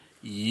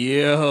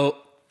Yo.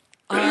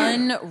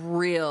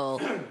 Unreal.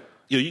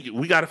 Yo,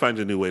 we got to find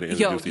a new way to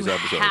introduce these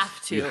episodes.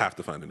 Have to. You have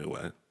to find a new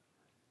way.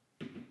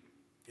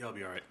 You'll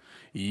be all right.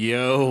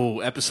 Yo,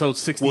 episode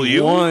 61. Well,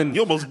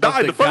 you almost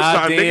died the first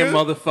time, Goddamn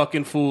nigga.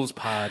 Motherfucking Fools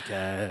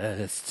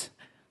podcast.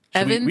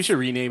 Evans- We should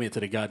rename it to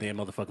the Goddamn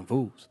Motherfucking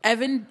Fools.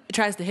 Evan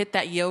tries to hit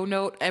that yo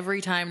note every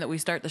time that we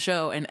start the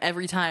show, and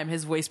every time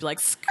his voice be like,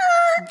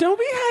 "Skrrr." Don't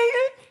be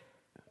hating.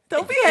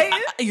 Don't be hating.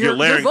 Your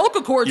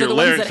vocal cords are the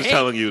ones larynx that is hate.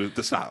 telling you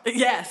to stop.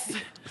 Yes.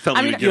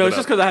 Telling you to give Yo, it it's up.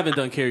 just because I haven't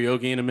done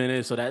karaoke in a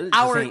minute, so that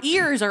Our just ain't-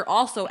 ears are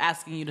also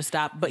asking you to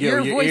stop, but Yo, your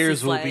your voice ears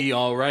is will like, be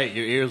all right.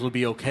 Your ears will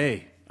be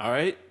okay. All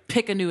right.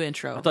 pick a new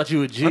intro. I thought you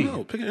were G. I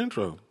know. Pick an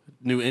intro.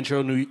 New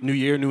intro, new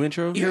year, new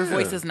intro. Your Yeah.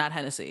 voice is not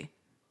Hennessy.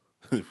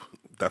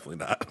 Definitely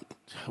not.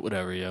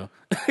 Whatever, yo.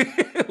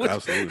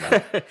 Absolutely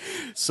not.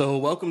 So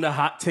welcome to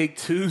Hot Take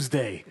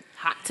Tuesday.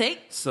 Hot take?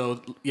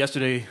 So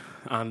yesterday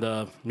on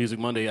the Music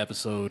Monday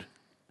episode,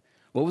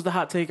 what was the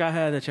hot take I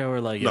had that y'all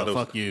were like, yo,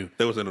 fuck you?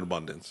 There was an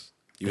abundance.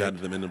 You had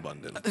them in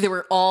abundance. They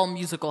were all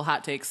musical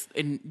hot takes,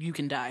 and you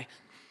can die.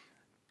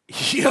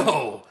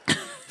 Yo.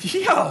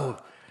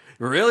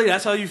 Really?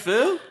 That's how you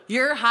feel?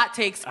 Your hot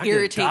takes I could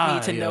irritate die,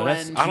 me to yo. no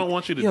That's- end. I don't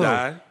want you to Yo.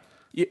 die.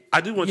 Yeah,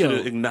 I do want yo. you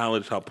to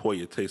acknowledge how poor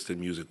your taste in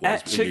music was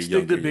At in your Chicks Dig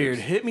younger the Beard, years.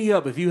 hit me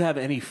up if you have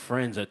any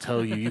friends that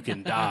tell you you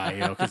can die,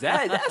 yo. Because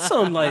that's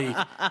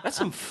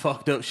some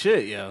fucked up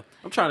shit, yo.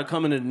 I'm trying to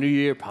come into the new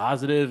year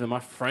positive, and my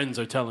friends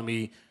are telling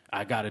me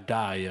I gotta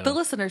die, yo. The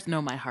listeners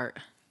know my heart.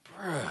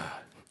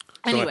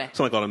 Anyway,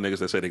 Sound like all them niggas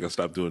that say they gonna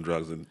stop doing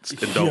drugs and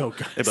Yo, don't.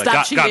 They be stop like,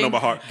 God know cheating. my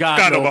heart.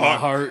 God know my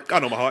heart.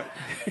 God know my heart.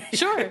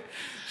 sure.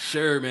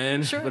 Sure,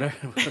 man. Sure. Whatever,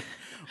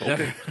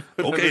 Okay,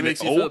 whatever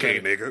makes you feel okay,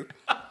 better.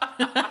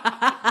 nigga.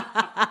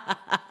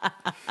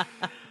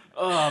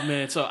 Oh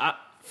man, so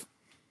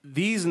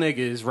these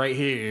niggas right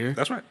here,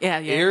 That's right. Yeah,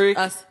 yeah. Eric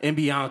Us. and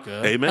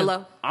Bianca. Amen.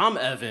 Hello. I'm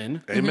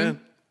Evan.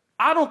 Amen.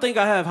 I don't think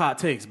I have hot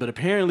takes, but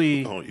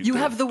apparently, Oh, You do.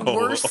 have the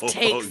worst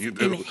takes you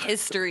do. in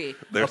history.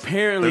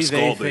 apparently they're they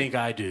scalding. think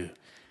I do,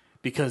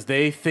 because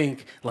they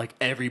think like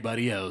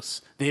everybody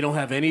else. They don't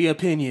have any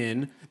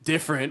opinion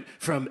different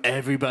from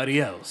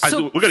everybody else.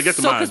 We're gonna get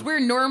to So mine. because we're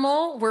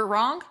normal, we're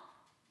wrong?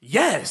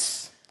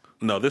 Yes.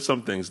 No, there's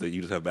some things that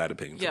you just have bad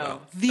opinions Yo,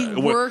 about. the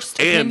We're- worst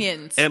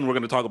opinions. And we're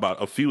going to talk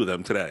about a few of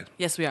them today.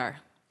 Yes, we are.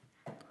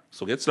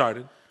 So get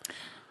started.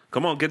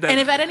 Come on, get that. And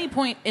if at any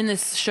point in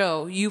this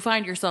show you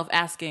find yourself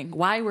asking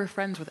why we're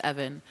friends with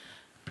Evan,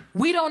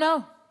 we don't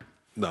know.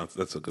 No,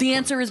 that's a good The point.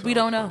 answer is we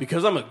don't know.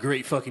 Because I'm a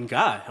great fucking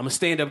guy. I'm a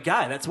stand-up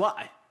guy. That's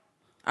why.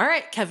 All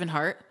right, Kevin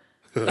Hart.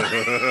 Let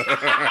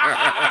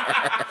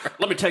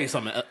me tell you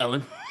something,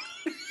 Ellen.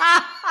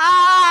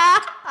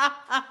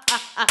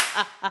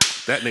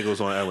 That nigga was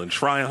on Ellen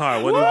trying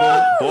hard. What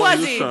boy, Was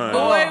was he? trying.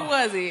 Boy,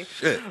 was he.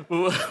 Shit.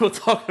 We'll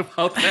talk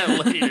about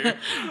that later.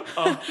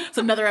 It's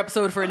another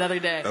episode for another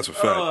day. That's a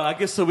fact. I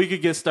guess so we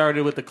could get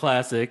started with the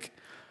classic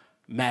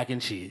mac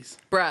and cheese.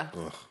 Bruh.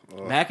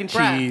 Mac and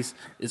Bruh. cheese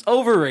is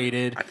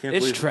overrated. can't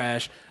It's believe it.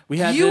 trash. We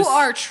have You this,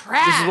 are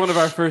trash. This is one of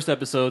our first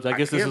episodes. I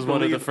guess this is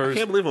one of the I first.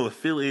 can't believe I'm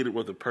affiliated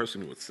with a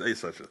person who would say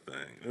such a thing.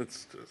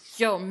 It's just.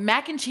 Yo,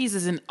 mac and cheese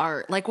is an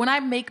art. Like when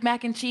I make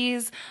mac and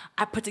cheese,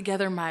 I put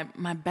together my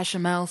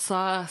bechamel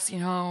sauce, you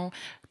know,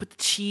 put the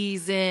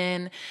cheese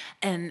in,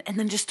 and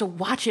then just to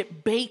watch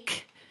it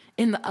bake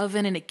in the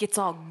oven and it gets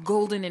all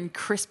golden and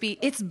crispy.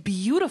 It's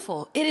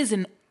beautiful. It is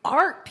an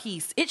art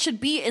piece. It should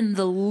be in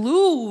the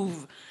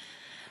Louvre.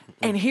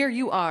 And here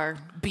you are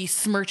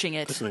besmirching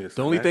it.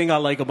 The only thing I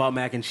like about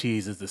mac and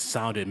cheese is the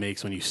sound it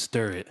makes when you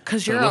stir it.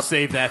 'Cause So you're we'll a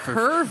save that for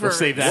pervert. we'll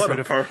save that What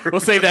for a pervert. we'll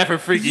save that for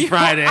Freaky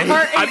Friday. I knew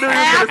I knew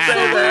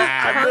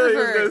he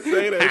was gonna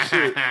say that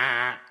shit.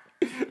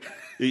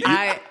 He's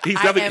I am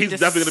definitely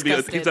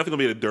disgusted. gonna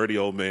be a dirty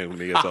old man when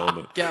he gets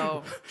older.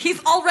 Yo,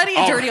 he's already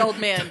a dirty old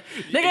man.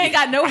 Nigga ain't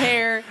got no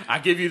hair. I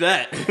give you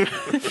that.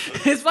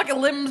 His fucking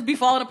limbs be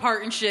falling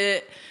apart and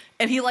shit.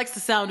 And he likes the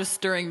sound of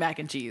stirring mac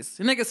and cheese.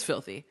 The nigga's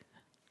filthy.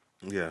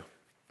 Yeah,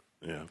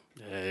 yeah.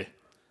 Hey.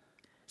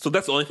 So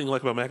that's the only thing you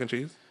like about mac and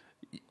cheese?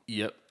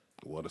 Yep.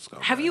 What a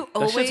scumbag. Have you That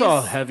always? shit's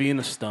all heavy in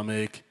the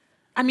stomach.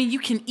 I mean, you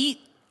can eat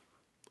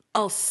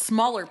a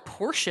smaller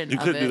portion. You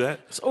of could it. do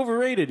that. It's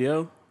overrated,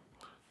 yo.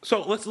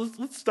 So let's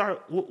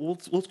start.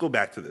 Let's go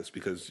back to this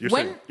because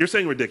When- you're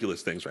saying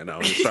ridiculous things right now,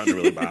 and it's starting to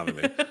really bother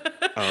me.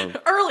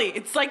 Early.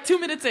 It's like 2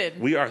 minutes in.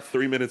 We are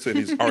 3 minutes in.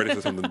 He's already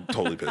said something that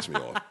totally pissed me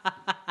off.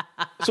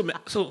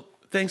 So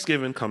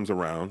Thanksgiving comes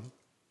around.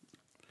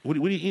 What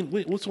do you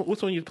eat?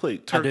 What's on your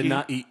plate? Turkey. I did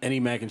not eat any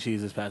mac and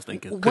cheese this past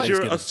Thanksgiving. Because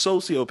you're a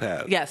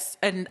sociopath. Yes,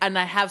 and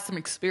I have some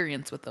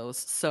experience with those.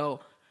 So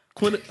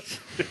From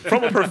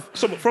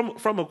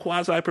a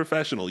quasi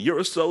professional, you're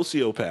a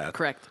sociopath.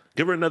 correct.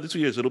 Give her another 2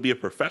 years; it'll be a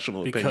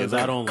professional opinion. Because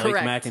I don't like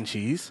Correct. mac and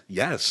cheese.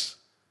 Yes,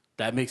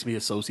 That makes me a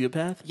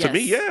sociopath. Yes. me,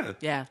 yeah.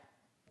 Yeah.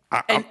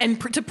 I'm-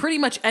 To pretty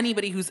much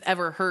anybody who's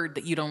ever heard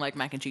that you don't like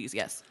mac and cheese,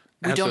 yes,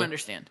 we As don't a-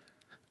 understand.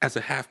 as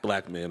a half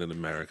black man in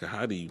America,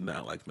 how do you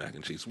not like mac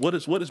and cheese? What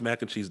has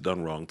mac and cheese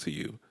done wrong to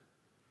you?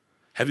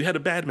 Have you had a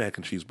bad mac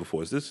and cheese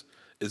before? Is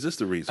Is this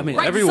the reason? I mean,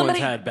 why? everyone's somebody-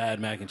 had bad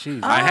mac and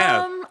cheese. I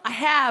have. I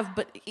have,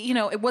 but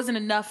it wasn't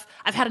enough.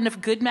 I've had enough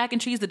good mac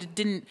and cheese that it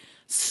didn't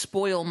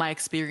spoil my No,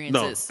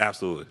 experiences.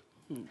 absolutely.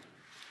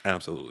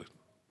 Absolutely.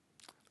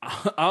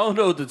 I don't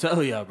know what to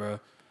tell y'all, bro.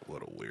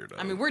 What a weirdo.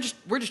 I mean, we're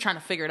just trying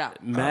to figure it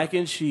out. Mac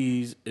and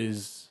cheese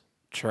is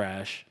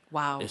trash.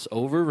 Wow. It's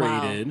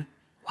overrated.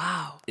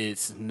 Wow.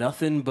 It's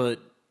nothing but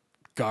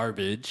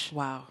garbage.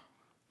 Wow.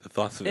 the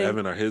thoughts of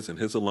Evan are his and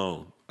his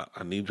alone.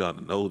 I need y'all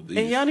to know these.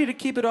 And y'all need to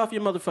keep it off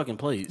your motherfucking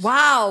plates.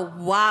 Wow.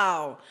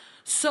 Wow.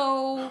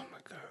 So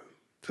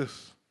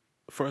Just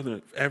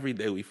further, every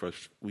day we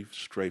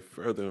stray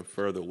further and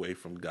further away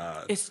from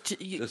God. it's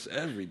just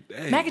every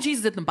day. mac and cheese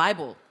is in the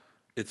Bible.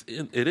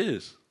 It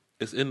is.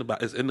 It's in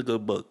the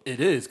good book. It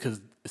is, because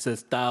it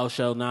says, thou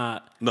shall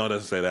not. No, it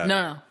doesn't say that.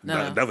 No.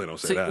 Definitely don't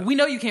say So that. we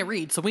know you can't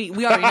read, so we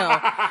already know.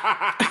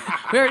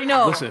 We already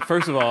know. Listen,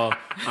 first of all,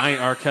 I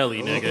ain't R.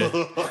 Kelly, nigga.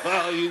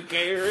 Oh, you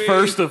can't read.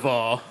 First of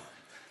all,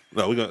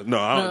 No, we gonna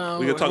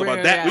we gonna talk we're-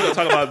 about that. yeah. We gonna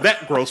talk about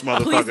that gross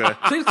motherfucker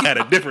please keep- at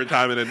a different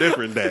time and a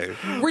different day.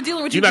 We're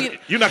dealing with you.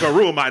 You're not gonna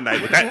ruin my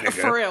night with that nigga.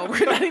 For real.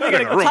 We're not even You're going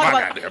to gonna ruin talk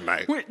my about goddamn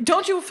night.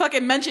 Don't you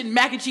fucking mention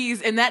mac and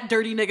cheese and that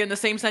dirty nigga in the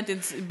same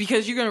sentence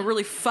because you're going to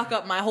really fuck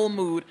up my whole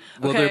mood.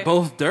 well, okay? they're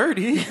both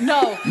dirty.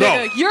 No,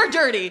 nigga, you're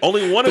dirty.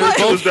 Only one of the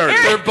two is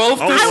dirty. They're both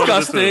Only one of the two.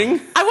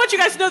 disgusting. I want you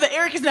guys to know that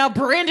Eric is now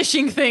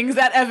brandishing things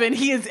at Evan.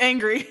 He is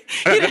angry.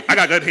 I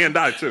got good hand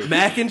dye too.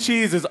 Mac and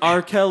cheese is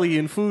R. Kelly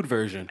in food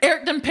version.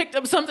 Eric done picked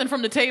up something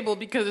from the table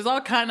because there's all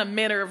kind of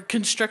manner of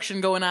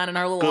construction going on in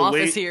our little Good office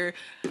wait. here.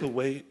 Good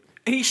wait.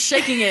 He's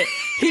shaking it.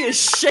 He is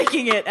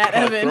shaking it at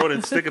Evan. Throw it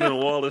and stick it in the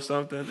wall or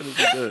something. It'll be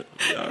good.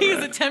 All He's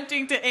right.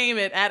 attempting to aim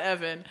it at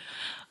Evan.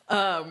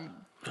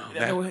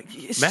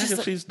 It's Mac just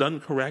and cheese done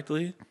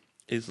correctly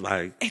is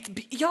like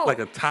yo,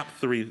 a top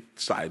 3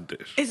 side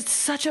dish. it's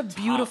such a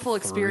beautiful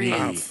Top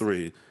experience.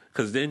 3.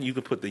 Because then you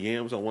can put the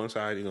yams on one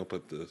side, you're going to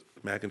put the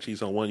mac and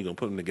cheese on one, you're going to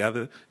put them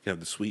together. You have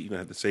the sweet, you're going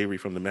to have the savory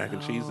from the mac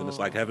and cheese, and it's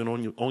like having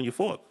on your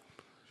fork.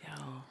 Yo,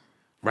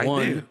 Right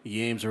One, there.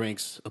 yams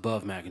ranks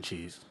above mac and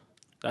cheese.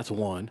 That's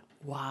one.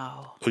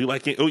 wow. Oh, you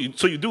like yams?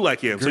 So you do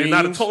like yams. So you're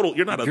not a total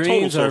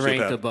greens are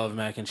ranked sociopath. above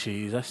mac and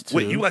cheese. That's two.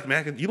 Wait, you like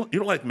mac and you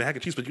don't like mac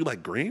and cheese, but you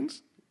like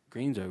greens?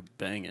 Greens are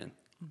banging.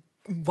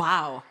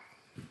 Wow.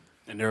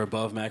 And they're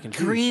above mac and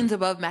cheese. Greens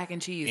above mac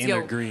and cheese. And Yo,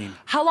 they're green.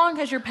 How long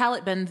has your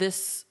palate been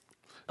this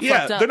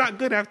Yeah, fucked up? they're not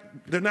good after.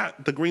 They're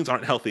not. The greens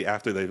aren't healthy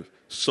after they've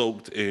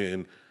soaked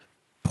in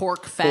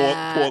pork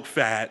fat. pork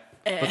fat,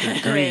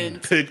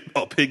 and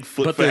pig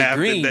foot But for they're half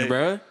green, the day.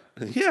 bruh.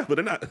 Yeah, but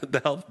they're not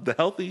the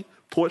healthy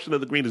portion of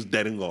the green is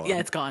dead and gone. Yeah,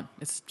 it's gone.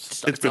 It's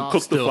been off.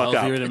 cooked the Still fuck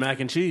healthier out. than mac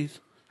and cheese.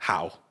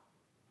 How?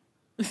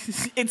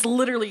 It's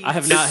literally. I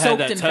have not had soaked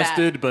that in fat.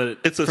 tested, but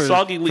It's a for,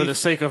 soggy for leaf. the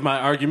sake of my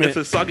argument, It's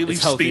a soggy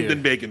leaf healthier. steamed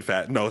in bacon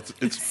fat. No, it's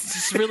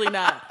It's really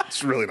not.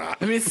 it's really not.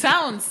 I mean, it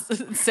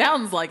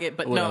sounds like it,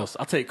 but What no, else?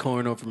 I'll take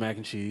corn over mac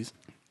and cheese.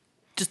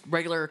 just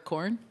regular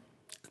corn.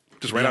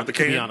 Just right out the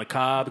Could be can. on a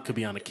cob. It could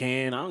be on a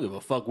can. I don't give a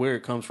fuck where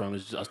it comes from.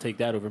 I'll take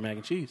that over mac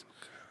and cheese.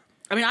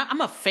 I mean, I'm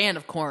a fan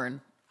of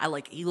corn. I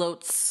like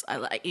elotes. I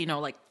like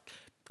like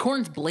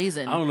corn's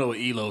blazing. I don't know what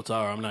elotes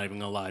are. I'm not even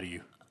gonna lie to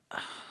you.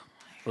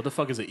 What the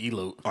fuck is an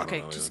elote? I don't Okay,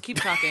 know just keep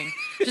talking.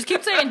 Just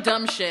keep saying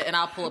dumb shit, and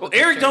I'll pull up. a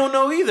Eric picture. don't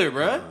know either,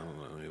 bruh.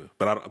 either.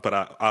 But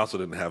I also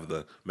didn't have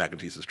the mac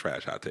and cheese is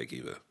trash hot take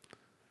either.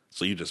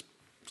 So you just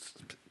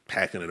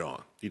packing it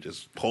on. You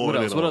just pouring What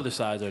it else? on. What other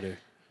sides are there?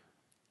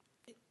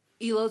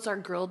 Elotes are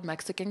grilled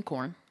Mexican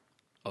corn.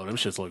 Oh, them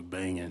shits look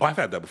banging. Oh, I've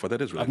had that before. That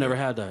is really I've never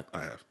good. had that.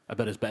 I have. I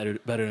bet it's better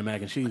than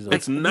mac and cheese. Though.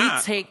 It's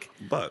not.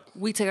 But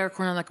We take our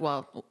corn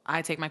on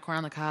I take my corn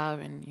on the cob,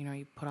 and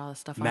you put all the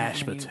stuff on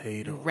Mashed it, and then you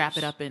potatoes. wrap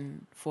it up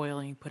in foil,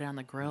 and you put it on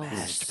the grill.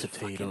 Mashed It's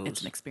potatoes.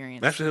 it's an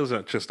experience. mashed potatoes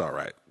are just all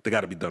right. They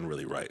got to be done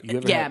really right. You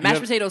ever Yeah, had- mashed you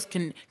ever- potatoes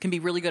can be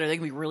really good, or they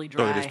can be really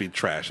dry. Or they just be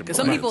trash. and Because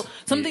some bland. people,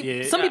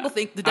 some people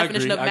think the I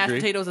definition agree, of I mashed agree.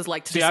 potatoes is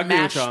like to See, I just agree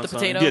with mash y'all, the son.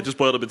 potato. Yeah, just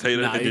boil the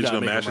potato Nah, and you then just gotta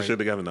gonna make mash them the shit right.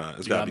 together. Nah,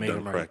 it's You got gotta to be make done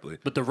them right. correctly.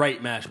 But the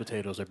right mashed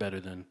potatoes are better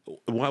than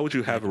Why would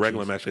you have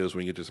regular mashed potatoes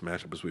when you just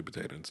mash up a sweet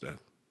potato instead?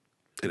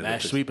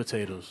 mashed sweet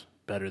potatoes.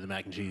 Better than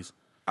mac and cheese.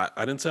 I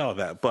didn't say all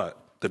that, but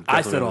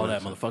I said all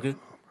that, motherfucker. God,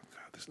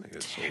 this nigga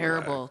is so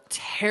Terrible, whack.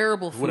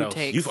 terrible food else?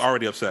 takes. You've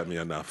already upset me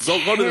enough. Go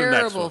to the next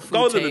Terrible one. food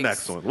Go to the takes.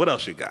 next one. What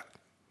else you got?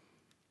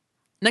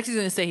 Next, he's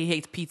gonna say he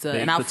hates pizza,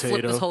 Baked and I'll flip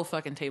potato. this whole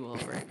fucking table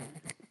over.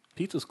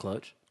 Pizza's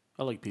clutch.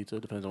 I like pizza.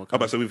 Depends on what I'm kind.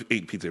 about to say we've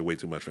eaten pizza way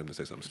too much for him to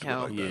say something stupid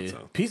Hell like Yeah. that.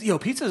 So Pizza,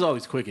 pizza's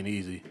always quick and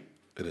easy.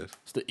 it is.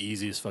 It's the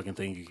easiest fucking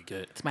thing you could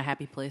get. It's my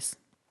happy place.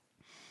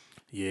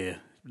 Yeah.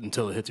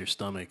 Until it hits your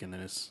stomach, and then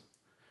it's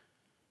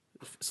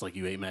like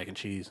you ate mac and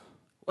cheese.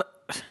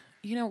 What?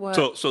 You know what?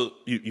 So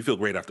you feel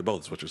great after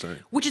both is what you're saying.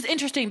 Which is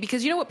interesting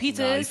because you know what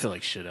pizza Nah, you is? feel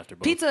like shit after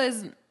both. Pizza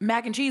is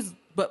mac and cheese,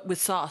 but with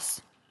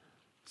sauce.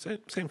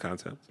 Same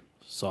concept.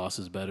 Sauce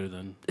is better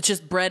than. It's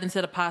just bread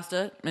instead of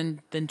pasta,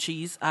 and then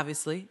cheese,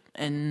 obviously,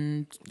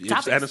 and You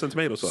just toppings. added some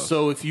tomato sauce.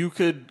 So if you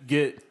could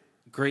get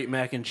great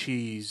mac and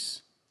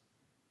cheese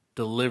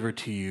delivered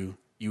to you,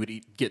 you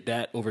would get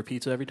that over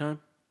pizza every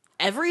time?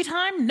 every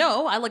time,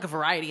 no. I like a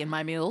variety in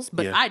my meals,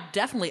 but Yeah. I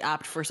definitely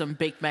opt for some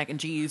baked mac and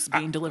cheese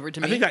being delivered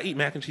to me. I think I eat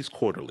mac and cheese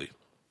quarterly.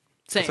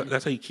 Same.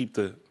 That's how you keep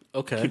the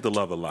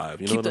love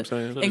alive. You know Keep what the-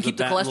 I'm saying? and keep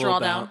the cholesterol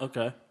down.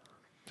 Okay.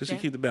 Just to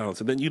keep the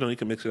balance. And then, you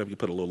can mix it up. You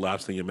put a little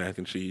lobster in your mac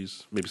and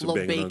cheese, maybe some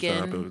Little bacon,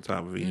 bacon. on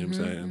top of it. You know what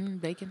I'm saying?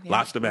 Bacon. Yeah,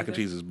 Lobster mac really and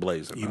good. cheese is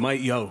blazing.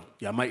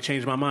 Y'all might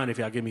change my mind if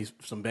y'all give me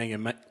some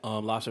banging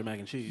lobster mac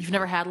and cheese. You've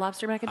never had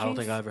lobster mac and cheese? I don't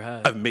think I ever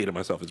had. I've made it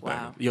myself as Wow.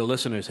 banging. Yo,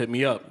 listeners, hit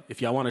me up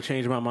if y'all want to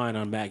change my mind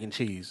on mac and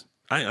cheese.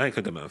 I ain't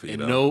cooking nothing for you,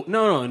 And though.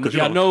 no. you Y'all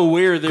don't- know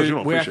where 'cause you don't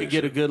I appreciate can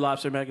get a shit. good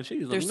lobster mac and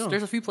cheese. Let me know.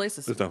 There's a few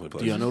places. There's definitely Do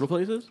places. y'all know the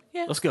places?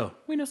 Yeah. Let's go.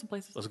 We know some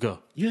places. Let's go.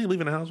 You ain't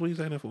leaving the house? What are you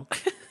saying that for?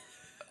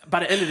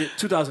 By the end of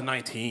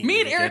 2019. Me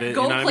and we get Eric it,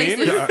 go you know what I mean?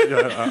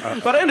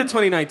 places. By the end of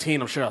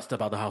 2019, I'm sure I'll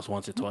step out the house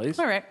once or twice.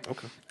 All right.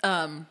 Okay.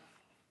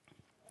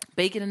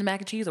 Bacon in the mac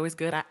and cheese, always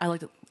good. I like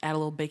to add a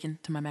little bacon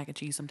to my mac and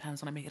cheese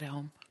sometimes when I make it at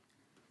home.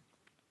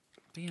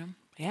 But,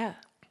 yeah.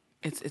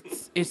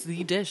 It's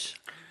the dish.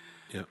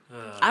 Yeah.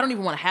 I don't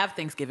even want to have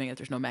Thanksgiving if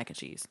there's no mac and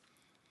cheese.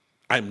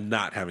 I'm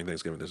not having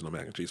Thanksgiving. There's no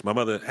mac and cheese. My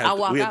mother I'll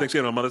walk we had out.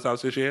 Thanksgiving at my mother's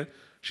house this year.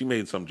 She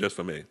made some just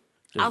for me.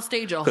 I'll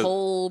stage a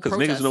whole Because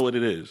protest. niggas know what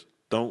it is.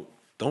 Don't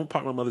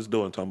park my mother's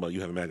door and talk about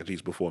you having mac and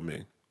cheese before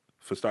me.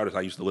 For starters,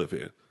 I used to live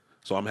here,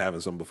 so I'm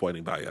having some before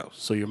anybody else.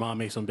 So your mom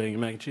made some banging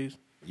mac and cheese?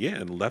 Yeah,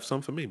 and left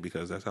some for me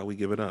because that's how we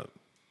give it up.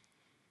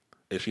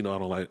 And she know I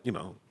don't like,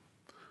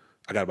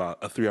 I got about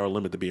a 3-hour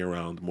limit to be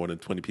around more than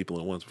 20 people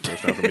at once before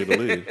it's time for me to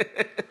leave.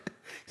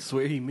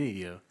 Swear he me,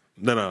 yo.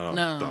 No.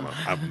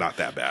 I'm not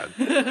that bad.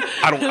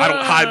 I don't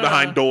hide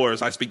behind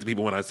doors. I speak to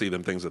people when I see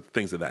them. Things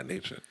of that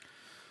nature.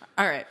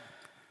 All right.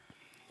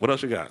 What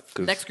else you got?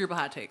 Next group of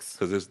hot takes.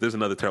 Because there's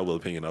another terrible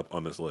opinion up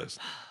on this list.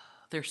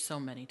 There's so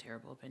many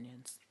terrible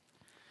opinions.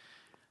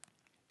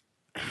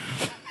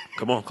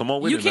 Come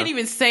on with You it. can't now.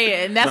 even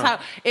say it. And that's No. how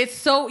it's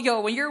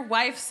so, when your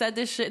wife said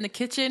this shit in the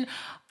kitchen,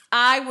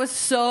 I was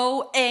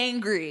so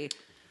angry.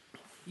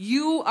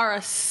 You are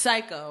a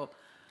psycho.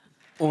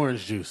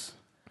 Orange juice.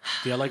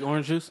 Do y'all like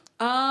orange juice?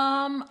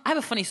 I have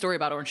a funny story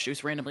about orange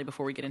juice randomly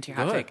before we get into your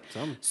hot Go ahead. take.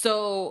 Tell me.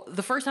 So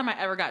the first time I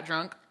ever got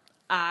drunk,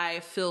 I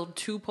filled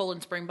 2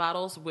 Poland Spring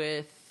bottles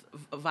with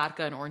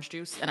vodka and orange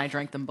juice, and I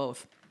drank them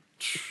both.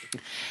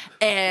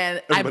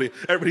 And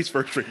Everybody's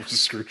first drink was a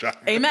screwdriver.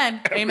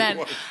 Amen.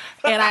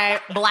 And I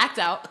blacked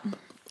out.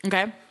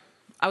 Okay.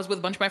 I was with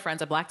a bunch of my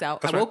friends. I blacked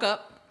out. That's I right. woke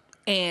up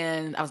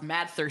and I was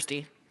mad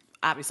thirsty,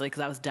 obviously,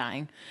 because I was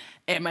dying.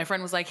 And my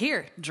friend was like,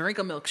 here, drink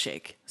a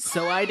milkshake.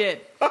 So I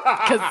did.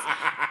 Because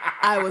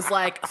I was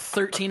like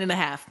 13 and a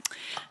half.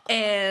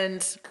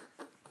 And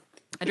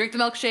I drank the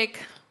milkshake,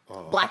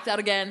 blacked out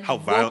again,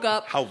 woke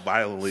up, How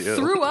violently ill.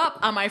 threw up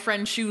on my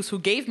friend's shoes who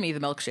gave me the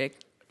milkshake.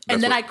 And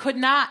That's then what- I could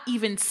not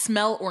even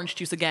smell orange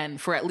juice again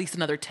for at least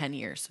another 10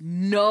 years.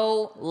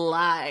 No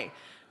lie.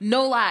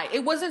 No lie.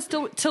 It wasn't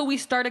still till we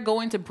started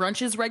going to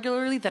brunches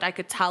regularly that I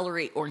could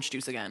tolerate orange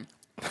juice again.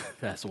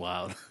 That's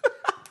wild.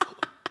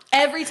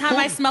 Every time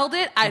I smelled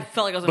it, I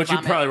felt like I was going But to you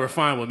vomit. probably were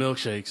fine with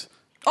milkshakes.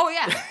 Oh,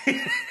 yeah.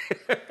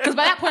 Because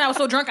by that point, I was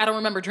so drunk, I don't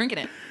remember drinking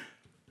it.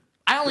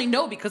 I only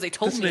know because they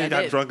told This me I nigga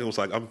got did. drunk and was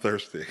like, I'm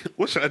thirsty.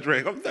 What should I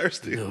drink? I'm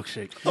thirsty.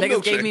 Milkshake. A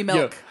Niggas gave milkshake. me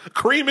milk.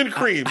 Cream and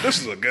cream. This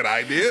is a good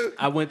idea.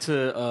 I went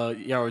to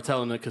y'all were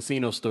telling the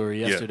casino story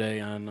yesterday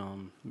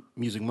on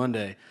Music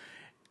Monday.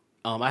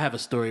 I have a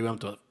story. I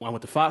went to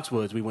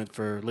Foxwoods. We went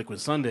for Liquid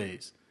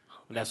Sundays.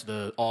 That's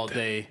the all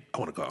day. I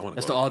want to go.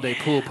 That's the all day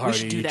pool party.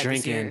 should do You that this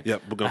drinking. year.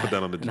 Yep, we're gonna put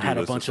that on the And to-do I had a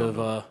list or bunch of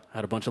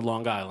something.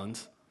 Long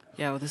Islands.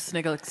 Yo, this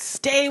nigga, like,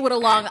 stay with a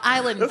Long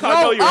Island. That's Grow how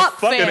I know you're up,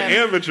 a fucking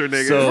fam. amateur,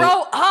 nigga. So-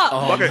 Grow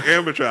up. Fucking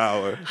amateur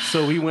hour.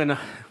 So we went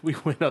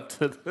up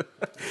to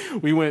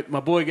my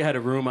boy had a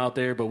room out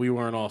there, but we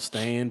weren't all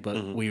staying, but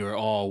Mm-hmm. we were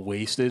all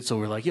wasted. So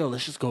we're like, yo,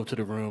 let's just go to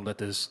the room.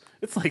 It's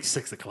like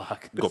 6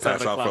 o'clock. Go It's pass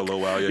 7 out for a o'clock.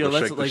 little while. Yeah, go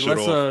let's shake the shit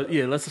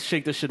off. let's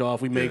shake this shit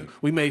off.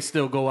 We may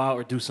still go out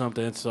or do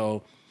something.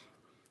 So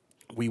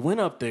we went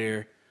up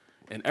there.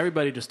 And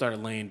everybody just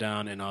started laying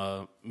down, and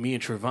me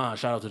and Trevon,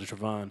 shout out to the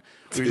Trevon,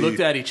 we looked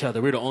at each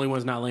other. We're the only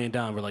ones not laying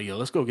down. We're like, yo,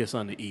 let's go get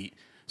something to eat.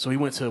 So we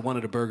went to one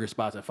of the burger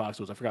spots at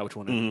Foxwoods. I forgot which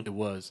one it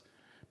was,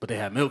 but they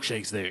had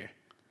milkshakes there.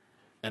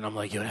 And I'm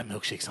like, yo, that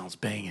milkshake sounds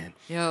banging.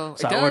 Yo,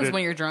 So it I does ordered-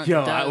 when you're drunk.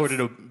 Yo, It does. I ordered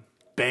a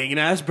banging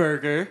ass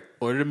burger,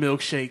 ordered a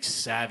milkshake,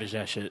 savage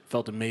that shit.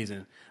 Felt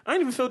amazing. I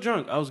didn't even feel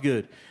drunk. I was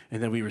good.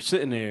 And then we were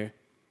sitting there,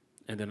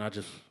 and then I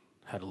just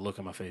had a look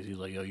on my face. He was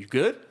like, yo, you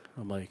good?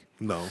 I'm like,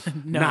 No.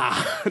 Nah,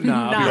 I'll be No.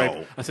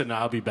 right. I said,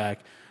 I'll be back.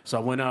 So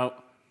I went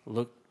out,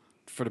 looked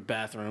for the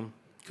bathroom,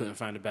 couldn't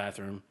find the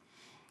bathroom.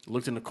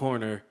 Looked in the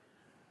corner,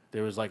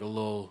 there was like a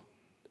little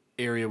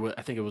area where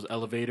I think it was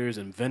elevators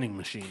and vending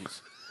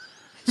machines.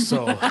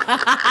 So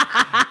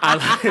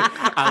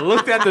I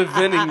looked at the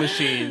vending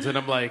machines and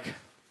I'm like,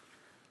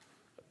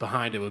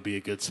 behind it would be a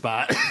good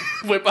spot.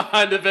 Went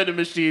behind the vending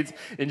machines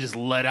and just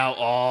let out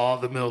all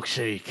the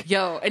milkshake.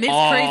 Yo, and it's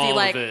All crazy. of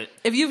Like, it.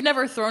 if you've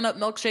never thrown up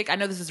milkshake, I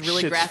know this is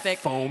really Shit's graphic.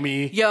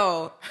 foamy.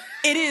 Yo,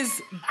 it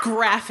is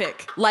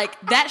graphic. Like,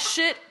 that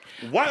shit,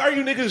 Why are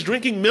you niggas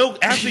drinking milk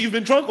after you've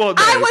been drunk all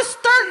day? I was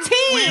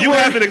 13. You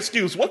have an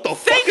excuse. What the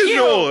fuck is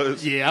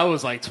yours? Yeah, I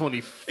was like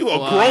 20. You a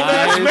grown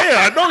ass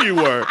man. I know you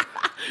were.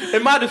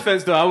 In my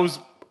defense, though, I was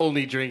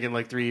only drinking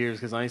like 3 years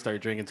because I ain't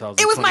started drinking until I was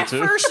like It was 22.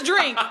 my first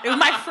drink. It was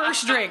my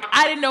first drink.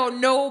 I didn't know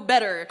no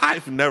better.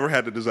 I've never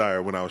had the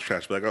desire when I was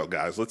trash to be like, oh,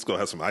 guys, let's go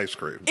have some ice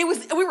cream. We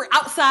were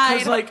outside.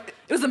 'Cause, like,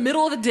 it was the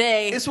middle of the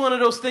day. It's one of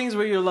those things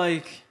where you're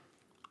like,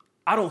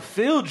 I don't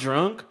feel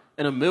drunk,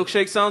 and a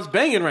milkshake sounds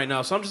banging right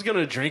now, so I'm just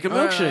gonna drink a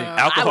milkshake.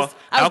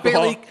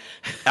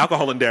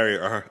 Alcohol and dairy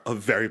are a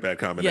very bad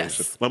combination.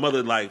 Yes. My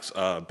mother likes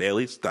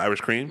Bailey's, the Irish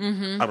cream.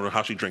 I don't know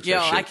how she drinks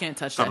that shit. I can't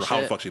touch I don't that know how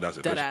the shit. fuck she does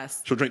it. Dead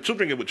ass. She'll drink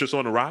it with just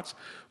on the rocks.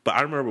 But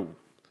I remember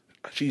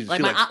she my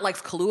aunt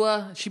likes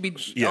Kahlua. She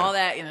be all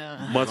that, you know.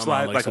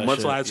 mudslide, like a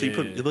mudslide. So you Yeah.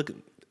 put look.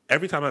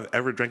 Every time I've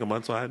ever drank a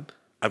mudslide,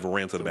 I've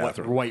ran to the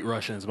bathroom. White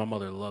Russians. My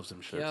mother loves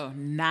them shit. Yo,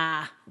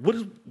 nah. What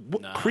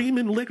cream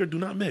and liquor do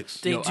not mix?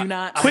 They do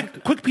not.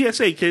 Quick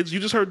PSA, kids. You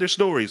just heard their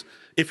stories.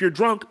 If you're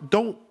drunk,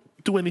 don't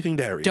do anything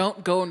dairy.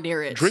 Don't go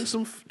near it. Drink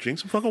some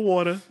fucking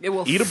water. It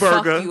will eat a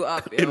fuck burger you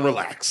up, and yo.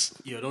 relax.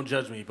 Yo, don't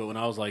judge me, but when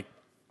I was like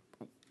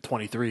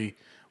 23,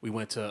 we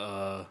went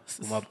to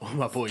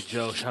my boy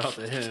Joe. Shout out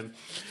to him.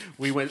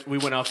 We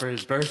went out for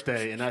his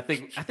birthday, and I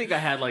think I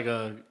had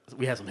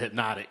we had some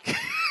Hypnotic.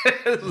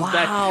 This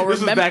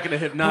was back in the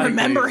Hypnotic.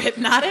 Remember days.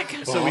 Hypnotic?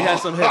 So we had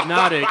some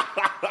Hypnotic,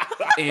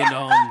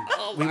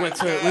 and we went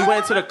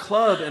to the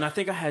club, and I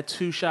think I had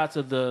 2 shots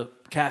of the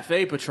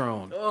Cafe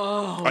Patron.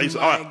 Oh I used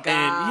to, my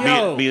God.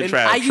 Yo, me and and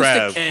Trav. I used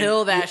Trav. to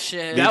kill that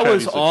shit. That Trav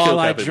was used to all kill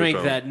I Cafe drank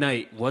Patron. that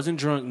night. Wasn't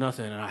drunk,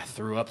 nothing, and I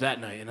threw up that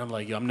night. And I'm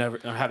like, yo,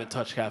 I haven't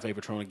touched Cafe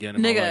Patron again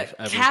in my life Nigga,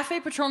 ever. Cafe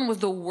Patron was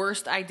the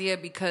worst idea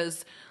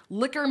because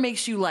liquor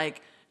makes you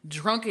like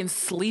drunk and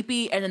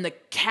sleepy, and then the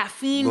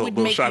caffeine would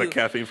little make shot you. of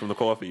caffeine from the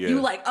coffee. Yeah. You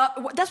like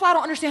that's why I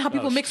don't understand how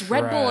people was mix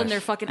Red Bull in trash.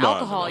 their fucking No,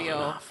 alcohol, no, yo.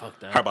 Nah, fuck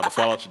that. How about to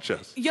fall out your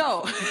chest?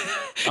 Yo,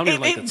 I don't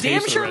even like the damn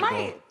taste of sure Red Bull.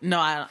 might. No,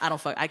 I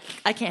don't fuck. I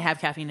can't have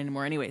caffeine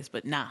anymore, anyways.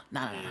 But nah.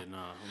 Yeah,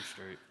 nah, I'm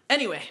straight.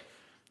 Anyway,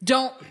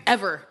 don't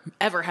ever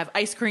have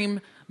ice cream,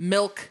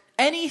 milk,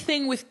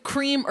 anything with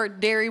cream or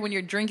dairy when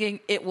you're drinking.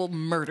 It will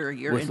murder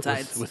your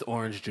insides. With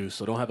orange juice,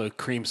 so don't have a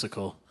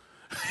creamsicle.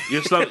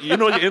 You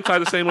know your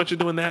inside is saying what you're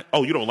doing that?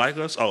 Oh, you don't like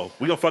us? Oh,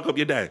 we gonna fuck up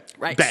your day.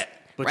 Right. Bet.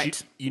 But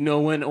Right. you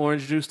know when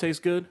orange juice tastes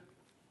good?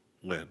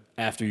 When?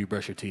 After you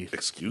brush your teeth.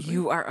 Excuse me?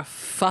 You are a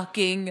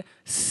fucking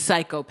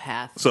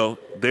psychopath. So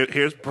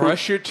here's proof.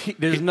 Brush your teeth.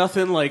 There's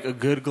nothing like a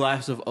good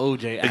glass of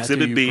OJ after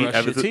Exhibit you B,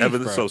 brush your teeth,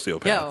 evidence bro.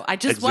 sociopath. Yo, I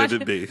just Exhibit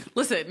watched. B.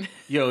 Listen,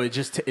 Yo,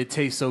 it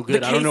tastes so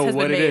good. The I don't case know has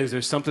what been it made. is.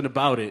 There's something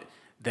about it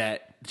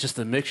that just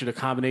the mixture, the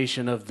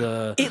combination of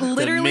the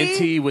literally-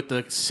 minty with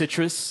the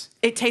citrus.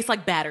 it tastes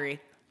like battery.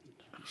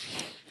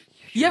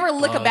 You ever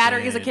lick a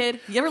battery as a kid?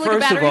 You ever lick a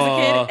First of battery as a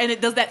all- kid and it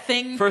does that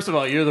thing? First of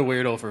all, you're the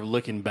weirdo for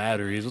licking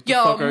batteries. What the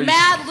Yo, fuck are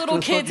mad you? little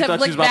what the fuck, kids you have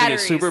thought she was licked about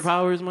to get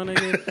batteries. superpowers, my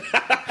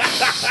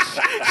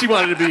nigga. She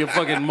wanted to be a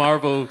fucking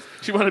Marvel.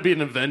 She wanted to be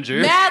an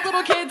Avenger. Mad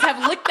little kids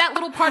have licked that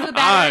little part of the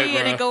battery Aight,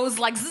 and bro. it goes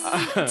like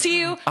zzz to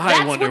you.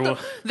 I wonder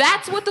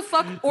That's what the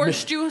fuck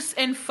orange juice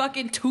and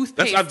fucking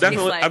toothpaste I've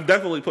tastes like.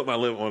 definitely put my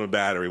lip on a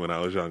battery when I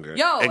was younger.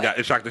 Yo,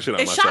 it shocked the shit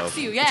out of It myself. shocks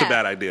you, yeah. It's a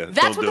bad idea. That's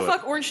Don't what do the it.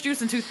 fuck orange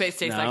juice and toothpaste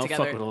taste Nah, I like don't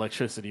together. fuck with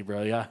electricity,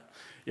 bro.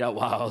 Y'all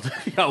wild.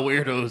 Y'all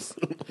weirdos.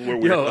 We're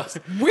Yo,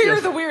 weirdos.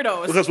 We're the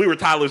weirdos. Because we were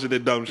toddlers and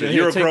did dumb shit. Yeah,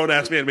 You're a take- grown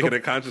ass man making a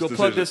conscious Go decision.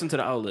 plug this into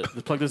the outlet.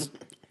 Just plug this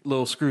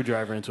little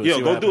screwdriver into it. Yo,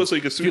 see go what do it happens. so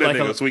you can sue You that like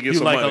nigga so we get you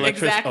some like money.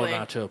 Exactly. Oh,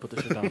 nah, chill. Put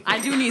this shit down. I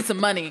do need some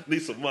money.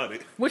 Need some money.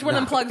 Which one of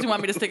them plugs do you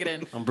want me to stick it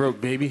in? I'm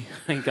broke, baby.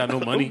 I ain't got no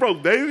I'm money.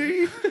 broke,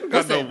 baby.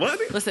 Got no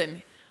money.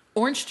 Listen,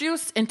 orange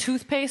juice and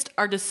toothpaste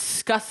are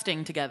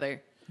disgusting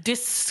together.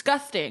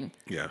 Disgusting.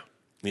 Yeah.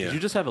 Did you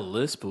just have a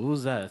lisp? What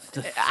was that?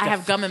 I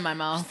have gum in my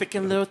mouth. Thick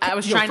and little. I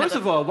was Yo, trying to- First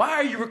of all, why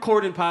are you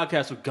recording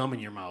podcasts with gum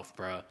in your mouth,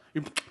 bro?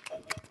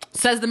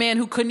 Says the man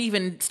who couldn't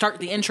even start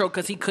the intro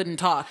because he couldn't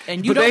talk.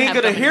 And you But don't they ain't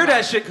have gonna gum in hear your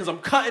that mouth. shit because I'm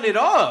cutting it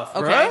off,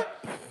 Okay.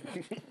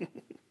 bro.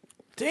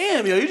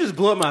 Damn, yo, you just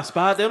blew up my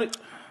spot. They only-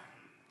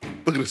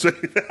 Look at this. Yo,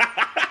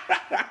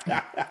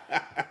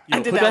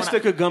 did put that that when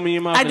stick of gum in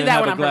your mouth I and did then that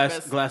have when a on glass,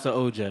 purpose. glass of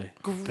OJ.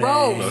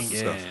 Gross.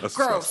 That's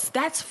Bang. Gross.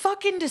 That's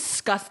fucking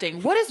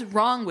disgusting. What is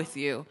wrong with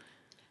you?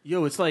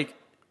 Yo, it's like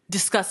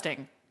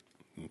Disgusting.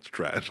 It's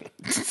trash.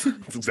 That's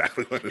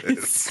exactly what it is.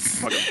 It's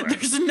fucking trash.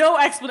 There's no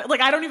explanation.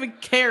 Like, I don't even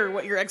care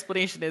what your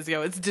explanation is,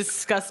 yo. It's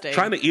disgusting.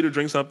 Trying to eat or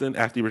drink something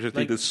after you brush your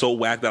teeth is so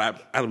whack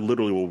that I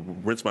literally will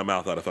rinse my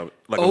mouth out if I'm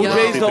like I'm brushing my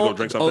OJ's teeth to go don't.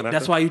 drink something. That's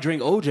after. why you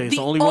drink OJ. It's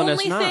the the only one that's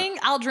only not. thing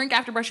I'll drink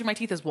after brushing my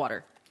teeth is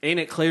water. And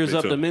it clears Me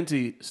up too. the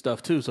minty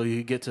stuff too, so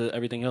you get to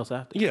everything else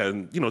after. Yeah,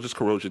 and just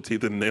corrode your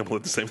teeth and enamel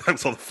at the same time.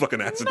 It's all the fucking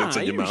acid that's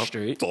in your you're mouth.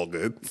 straight. It's all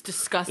good. It's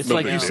disgusting. It's No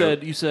like big you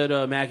deal.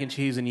 said mac and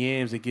cheese and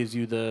yams. It gives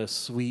you the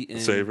sweet and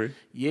Savory?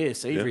 Yeah,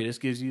 savory. Yeah. This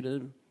gives you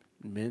the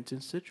mint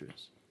and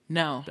citrus.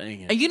 No.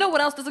 Banging. And you know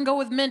what else doesn't go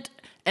with mint?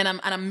 And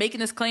I'm making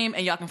this claim,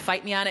 and y'all can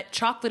fight me on it.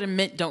 Chocolate and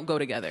mint don't go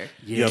together.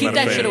 Yeah, Keep I'm not a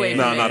that fan. shit away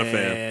No, from me. not a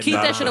fan. Keep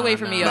Nah, that shit away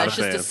from me. Yo. not That's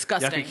a just fan. Y'all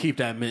disgusting. can keep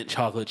that mint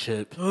chocolate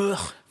chip.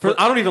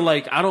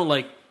 I don't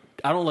like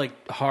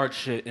hard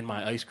shit in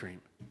my ice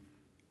cream.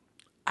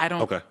 I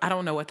don't. Okay. I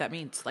don't know what that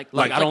means. Like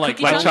I don't like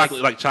cookie like chunks?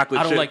 chocolate, like chocolate.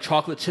 I don't chip? like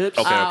chocolate chips.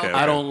 Okay, okay.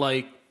 I don't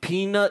like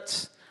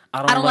peanuts.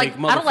 I I don't like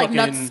motherfucking-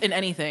 nuts in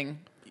anything.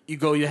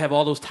 You have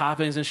all those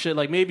toppings and shit.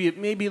 Like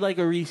maybe like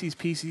a Reese's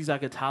Pieces, I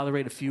could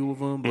tolerate a few of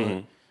them,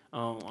 but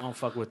I don't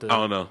fuck with the. I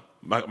don't know.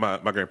 My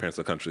grandparents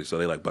are country, so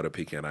they like butter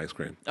pecan ice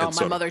cream. Oh, And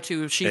my mother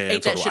too. She and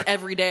ate so that do shit I.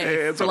 every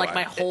day And for so like do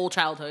my I. whole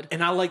childhood.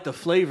 And I like the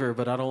flavor,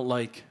 but I don't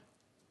like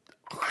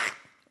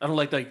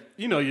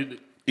you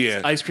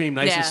Yeah. ice cream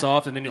nice Yeah. and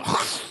soft, and then you're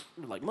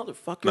like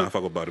motherfucker. Nah, I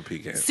fuck with butter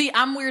pecan. See,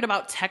 I'm weird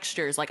about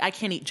textures. Like I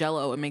can't eat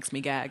Jello; it makes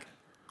me gag.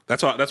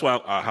 That's why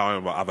how I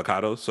am about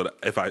avocados. So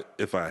that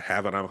if I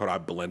have an avocado, I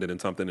blend it in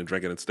something and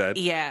drink it instead.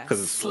 Yeah.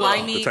 because it's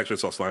Slimy- the texture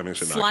is so slimy. And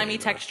shit, Slimy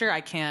texture, I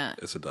can't.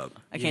 It's a dub.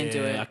 I can't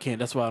do it. I can't.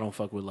 That's why I don't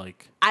fuck with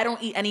like I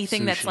don't eat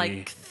anything that's Sushi.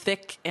 like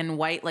thick and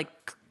white, like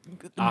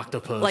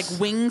octopus,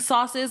 wing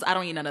sauces. I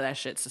don't eat none of that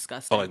shit. It's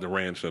disgusting. Oh, like the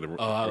ranch or the ranch.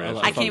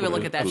 I can't even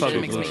look at that shit. It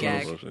Blue makes me cheese.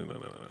 gag.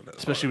 That's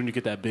especially when you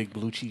get that big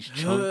blue cheese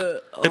chunk.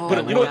 But you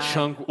know my what? God.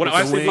 Chunk When with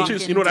I the say blue wing.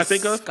 cheese, you know what I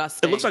think of?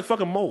 Disgusting. It looks like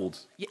fucking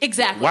molds.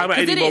 Exactly. Why am I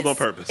 'Cause eating it mold is. on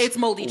purpose? It's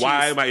moldy cheese.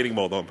 Why am I eating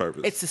mold on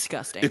purpose? It's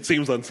disgusting. It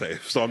seems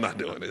unsafe, so I'm not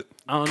doing it.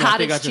 I don't know, I think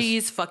Cottage I just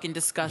cheese, fucking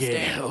disgusting.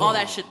 Yeah. All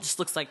that shit just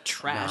looks like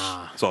trash.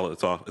 It's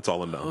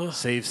all a no.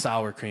 save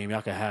sour cream.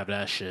 Y'all can have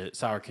that shit.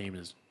 Sour cream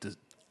is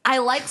I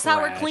like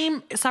sour Trash.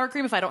 cream. Sour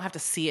cream if I don't have to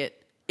see it.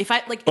 If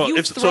I like, Well, you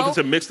if throw, it's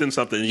mixed in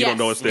something, you don't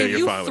know it's there. If You're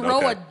you fine with it. throw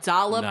Okay. a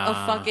dollop of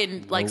Nah.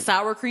 fucking like Nope.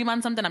 sour cream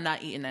on something, I'm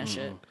not eating that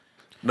shit.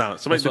 No,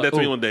 somebody That's did that to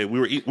me what- one day.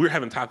 We were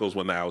having tacos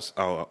one night.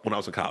 When I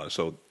was in college.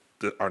 So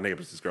our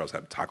neighbors, these girls,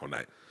 had taco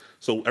night.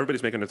 So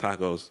everybody's making their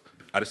tacos.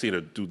 I just seen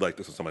her do like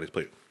this on somebody's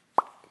plate.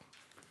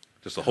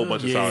 Just a whole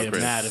bunch of sour yeah,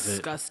 cream. mad of it.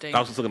 Disgusting. I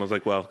was just looking. I was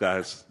like, "Well,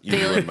 guys, you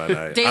Dalen- ruined my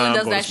night." Dalen I'm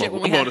does going that to smoke, shit when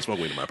I'm we going have- to smoke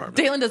weed in my apartment.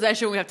 Dalen does that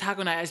shit when we have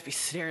taco night. I just be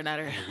staring at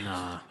her.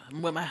 Nah.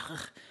 With my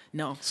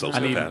no.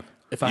 Sociopath.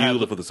 If I you have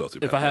live with a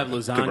sociopath. if I have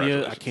lasagna, I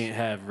Congratulations. can't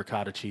have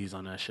ricotta cheese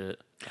on that shit.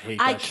 I hate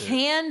that I shit.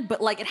 can, but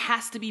like it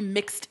has to be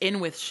mixed in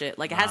with shit.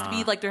 Like it has to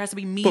be like there has to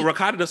be meat. But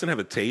ricotta doesn't have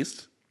a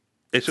taste.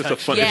 It's just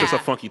Texture. it's just a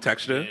Yeah. funky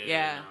texture.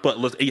 Yeah.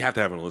 But you have to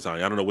have it in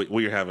lasagna. I don't know what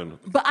you're having.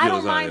 But I your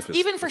don't lasagna mind if it's-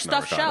 even for it's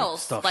not stuffed ricotta.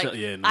 shells. Stuffed Like shell-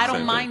 yeah, no, I same don't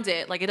thing. mind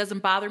it. Like it doesn't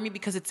bother me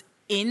because it's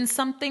in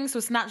something, so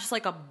it's not just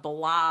like a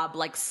blob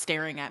like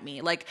staring at me.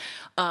 Like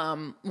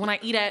when I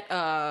eat at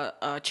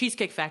a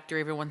Cheesecake Factory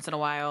every once in a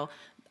while,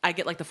 I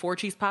get like the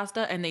 4-cheese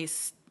pasta, and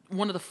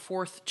one of the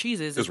fourth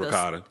cheeses Is this,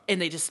 ricotta. and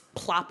they just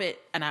plop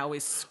it, and I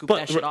always scoop But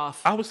that shit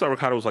off. I always thought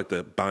ricotta was like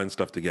the bind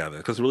stuff together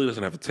because it really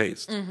doesn't have a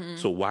taste. Mm-hmm.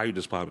 So why are you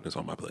just plopping this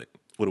on my plate?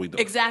 What are we doing?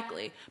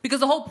 Exactly, because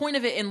the whole point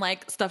of it in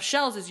like stuffed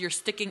shells is you're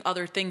sticking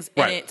other things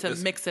in it to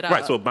It's- mix it up.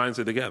 Right, so it binds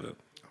it together.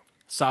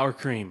 Sour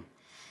cream.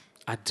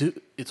 I do.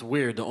 It's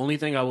weird. The only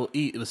thing I will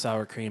eat with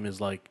sour cream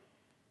is like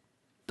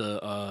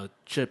the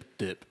chip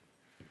dip,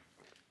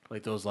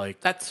 like those like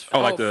That's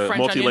like the French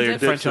multi-layered onion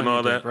dip. dips and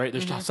all dip, that. right?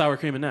 There's sour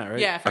cream in that, right?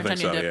 Yeah, French think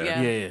onion so, dip.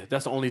 yeah. Yeah. Yeah.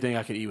 That's the only thing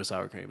I could eat with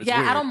sour cream. It's Yeah,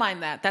 I weird. don't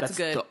mind that. That's That's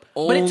good. the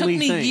But it took only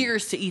me thing.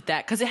 years to eat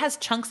that because it has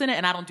chunks in it,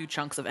 and I don't do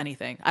chunks of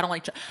anything. I don't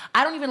like.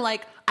 I don't even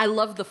like. I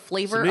love the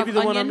flavor So maybe of the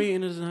onion. one I'm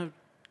eating doesn't have.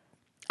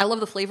 I love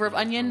the flavor of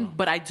onion,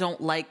 but I don't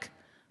like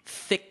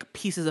thick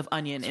pieces of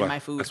onion in my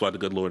food. That's why the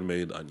good Lord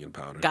made onion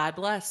powder. God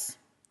bless.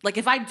 Like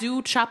if I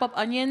do chop up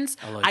onions,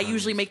 like I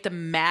usually onions. make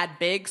them mad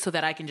big so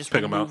that I can just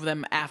Pick 'em remove out.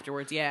 them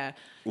afterwards. Yeah,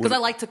 because I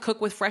like to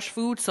cook with fresh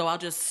food, so I'll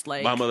just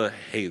like. My mother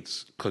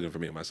hates cooking for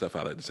me and my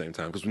stepfather at the same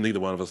time because neither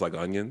one of us like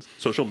onions.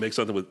 So she'll make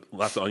something with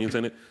lots of onions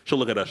in it. She'll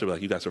look at us. She'll be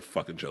like, "You guys are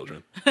fucking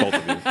children, both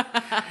of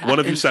you. One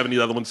of you 70,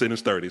 the other one's in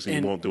his 30s, and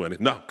you won't do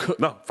anything. No,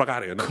 fuck out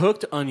of here. No.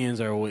 Cooked onions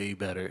are way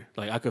better.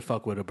 Like I could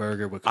fuck with a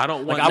burger with. I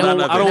don't want Like, I don't.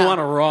 none of I don't it.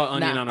 want a raw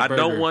onion No. on a I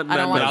burger. don't want I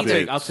don't none want of I'll either. it.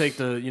 take. I'll take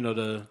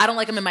the. I don't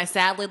like them in my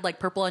salad, like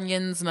purple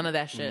onions. None of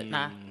that shit.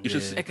 Nah, You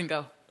should see, it can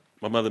go.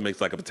 my mother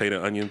makes like a potato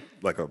and onion,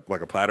 like a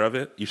platter of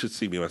it. You should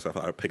see me and my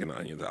stepfather picking the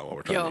onions out while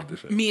we're trying to Yo, eat this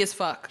shit. me as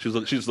fuck. She's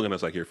just looking at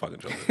us like you're fucking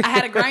children. I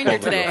had a grinder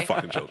Both of you are today,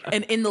 fucking children.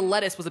 and in the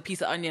lettuce was a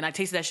piece of onion. I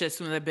tasted that shit as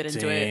soon as I bit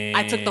into it.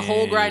 I took the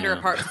whole grinder Damn.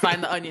 apart to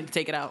find the onion to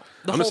take it out.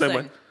 The I'm whole the same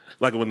thing. way.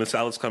 Like when the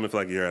salads come, if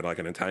like you're at like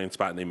an Italian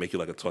spot and they make you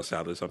like a tossed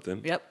salad or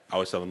something. Yep. I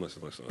always tell them,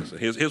 listen.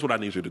 Here's what I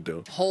need you to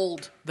do.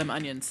 Hold them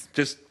onions.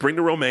 Just bring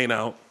the romaine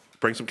out.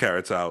 Bring some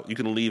carrots out. You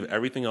can leave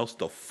everything else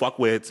the fuck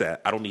where it's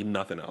at. I don't need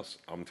nothing else.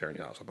 I'm tearing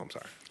your house up. I'm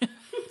sorry.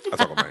 I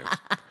talk about my hands.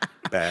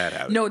 Bad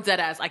habit. No, dead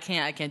ass. I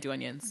can't do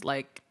onions.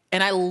 Like,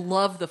 and I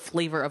love the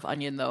flavor of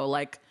onion though.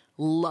 Like,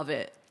 love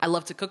it. I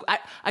love to cook.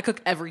 I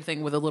cook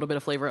everything with a little bit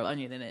of flavor of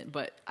onion in it,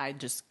 but I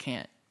just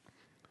can't.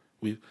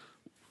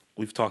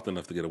 We've talked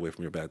enough to get away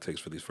from your bad takes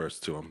for these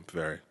first two. I'm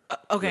very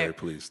very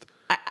pleased.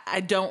 I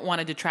don't want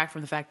to detract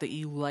from the fact that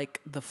you like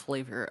the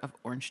flavor of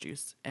orange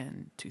juice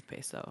and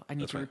toothpaste, though. I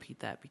need to right. repeat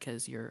that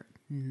because you're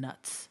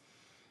nuts.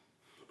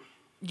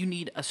 You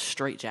need a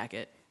straight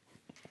jacket.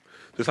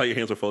 Just how your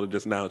hands were folded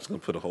just now, it's gonna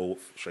put a whole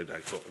straight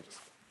jacket fold and just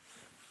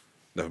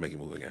never make you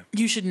move again.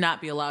 You should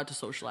not be allowed to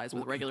socialize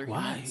with regular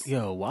Why, humans.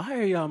 yo? Why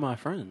are y'all my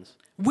friends?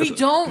 We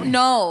don't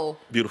know.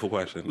 Beautiful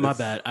question. My It's-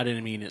 bad. I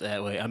didn't mean it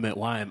that way. I meant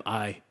why am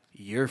I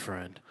your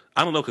friend?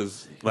 I don't know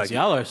because like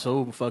y'all are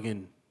so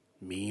fucking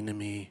mean to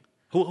me.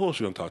 who else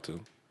you gonna talk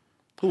to?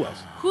 Who else?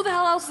 Who the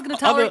hell else is going to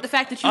tolerate Other- the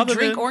fact that you other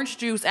drink than- orange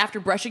juice after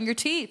brushing your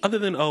teeth? Other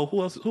than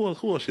who else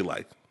you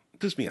like?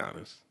 Just be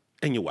honest.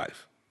 And your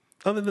wife.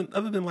 Other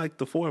than like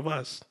the four of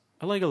us.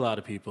 I like a lot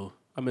of people.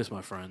 I miss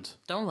my friends.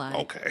 Don't lie.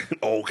 Okay.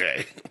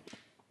 Okay.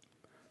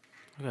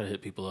 I gotta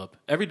hit people up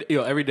every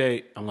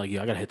day. I'm like, I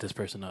gotta hit this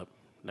person up.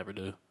 Never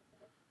do.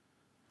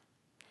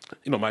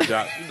 You know my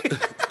job.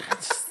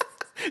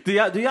 Do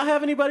y'all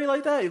have anybody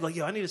like that? You're like,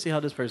 I need to see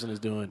how this person is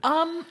doing.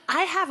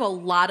 I have a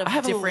lot of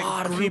different a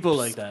lot of groups. people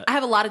like that. I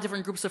have a lot of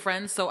different groups of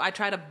friends, so I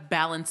try to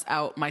balance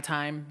out my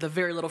time. The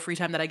very little free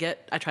time that I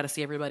get, I try to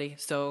see everybody.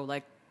 So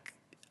like,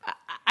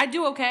 I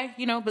do okay,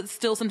 but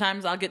still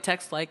sometimes I'll get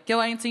texts like, "Yo,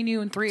 I ain't seen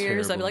you in 3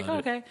 years." I'd be like,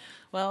 Terrible at okay,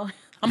 well,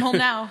 I'm home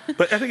now.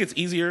 But I think it's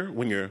easier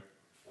when you're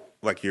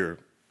like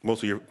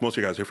most of your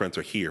guys, your friends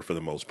are here for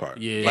the most part.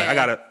 Yeah. Like I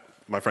got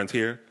my friends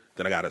here,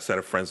 then I got a set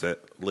of friends that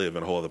live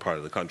in a whole other part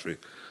of the country.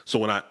 So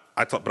when I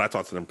talk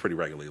to them pretty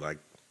regularly. Like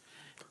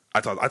I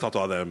talk to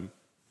all them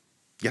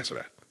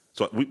yesterday.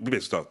 So we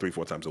basically talk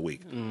 3-4 times a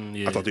week.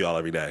 Yeah. I talk to y'all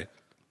every day.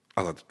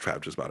 I talk to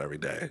Trav just about every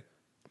day.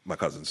 My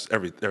cousins,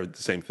 every the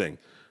same thing.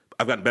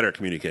 I've gotten better at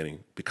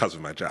communicating because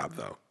of my job,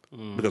 though.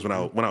 Because when I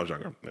was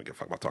younger, I didn't give a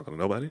fuck about talking to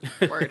nobody.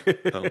 Word.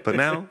 But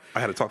now I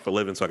had to talk for a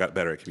living, so I got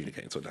better at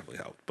communicating. So it definitely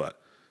helped. But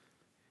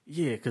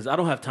Yeah, because I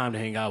don't have time to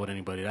hang out with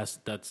anybody. That's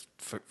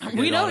forget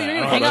We know all you that. don't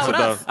even I hang don't out with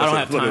have- us. I don't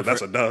have time. That's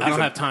for, a dub. I don't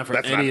have time for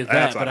That's any not- of that.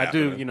 that's But not I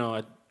do,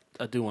 happening.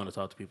 I do want to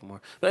talk to people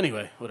more. But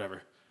anyway,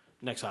 whatever.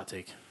 Next hot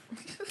take.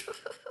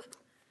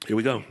 Here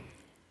we go.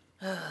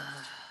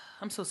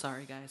 I'm so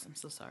sorry, guys. I'm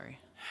so sorry.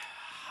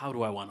 How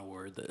do I want to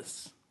word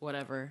this?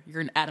 Whatever.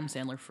 You're an Adam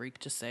Sandler freak.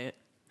 Just say it.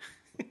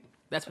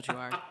 That's what you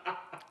are.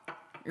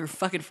 You're a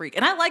fucking freak.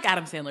 And I like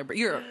Adam Sandler, but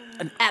you're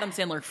an Adam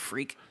Sandler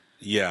freak.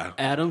 Yeah.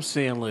 Adam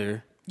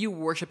Sandler You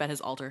worship at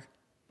his altar.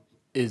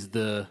 is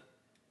the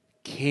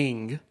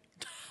king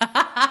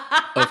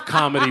of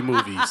comedy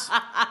movies.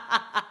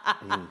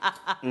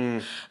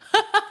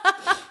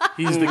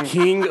 He's the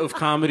king of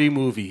comedy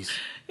movies.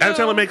 Adam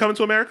Sandler may come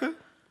to America.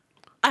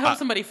 I hope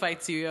somebody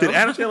fights you, yo. Did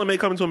Adam Sandler may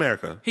come to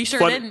America? He sure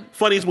didn't.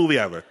 Funniest movie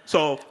ever.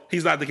 So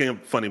he's not the king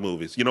of funny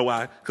movies. You know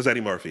why? Because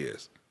Eddie Murphy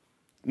is.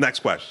 Next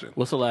question.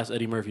 What's the last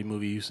Eddie Murphy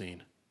movie you've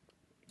seen?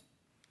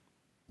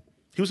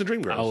 He was in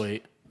Dreamgirls. I'll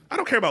wait. I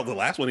don't care about the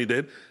last one he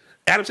did.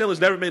 Adam Sandler's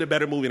never made a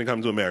better movie than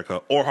Coming to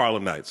America or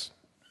Harlem Nights.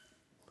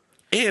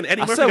 And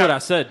Eddie I Murphy said got, what I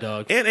said,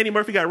 dog. And Eddie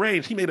Murphy got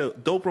range. He made a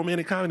dope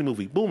romantic comedy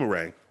movie,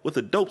 Boomerang, with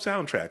a dope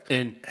soundtrack.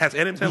 And has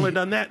Adam Sandler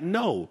done that?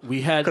 No.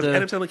 We had because the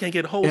Adam Sandler can't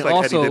get hoes and like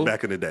also, Eddie did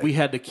back in the day. We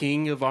had the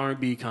king of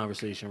R&B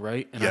conversation,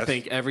 right? And I Yes.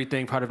 think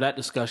everything part of that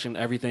discussion,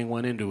 everything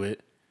went into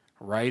it.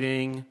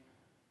 Writing,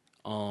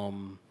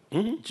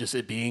 just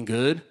it being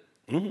good,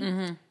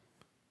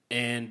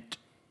 and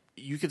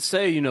you could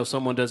say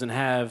someone doesn't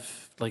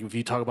have, like, if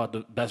you talk about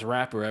the best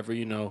rapper ever,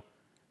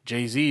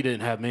 Jay-Z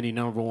didn't have many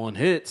 #1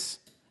 hits.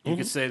 You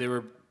could say there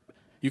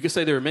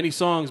were many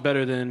songs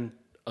better than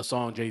a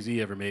song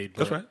Jay-Z ever made.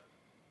 That's right.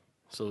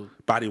 So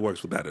Body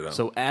works with better though.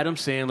 So Adam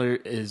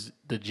Sandler is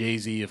the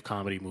Jay-Z of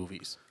comedy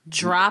movies.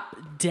 Drop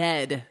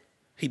dead.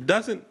 He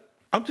doesn't.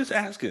 I'm just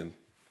asking.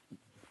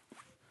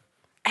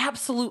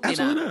 Absolutely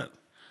Absolutely not. not.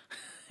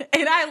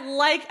 And I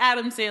like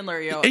Adam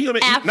Sandler, yo. And you gonna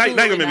make, now you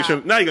gonna make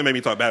me now you gonna make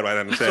me talk bad about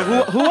Adam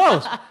Sandler. Who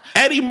else?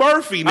 Eddie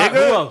Murphy, nigga.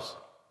 Who else?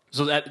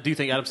 So do you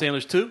think Adam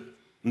Sandler's two?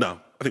 No,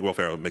 I think Will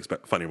Ferrell makes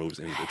funnier movies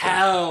than he did.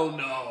 Hell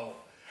no.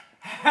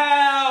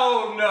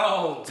 Hell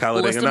no.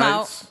 Talladega List them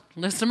Nights, out.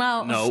 List them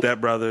out. No.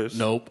 Step Brothers,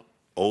 Nope.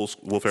 Will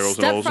Ferrell's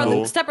in Old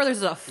School. Step Brothers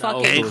is a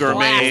fucking Anchorman.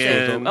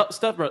 classic. Oh,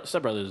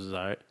 Step Brothers is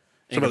all right.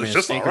 Step Brothers is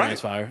just all right.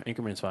 Anchorman's fire.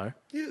 Anchorman's fire.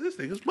 Yeah, this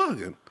nigga's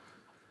bugging.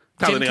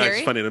 Talladega Nights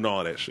is Carrey? funnier than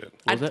all that shit.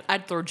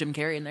 I'd throw Jim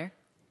Carrey in there.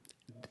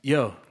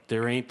 Yo,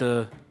 there ain't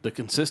the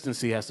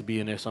consistency has to be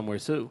in there somewhere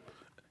too.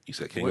 You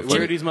said King Where of are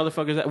Funny. these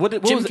motherfuckers at? What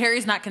Jim was it?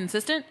 Carrey's not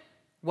consistent.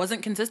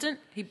 Wasn't consistent.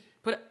 He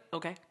put it.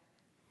 Okay.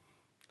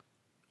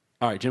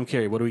 All right, Jim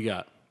Carrey. What do we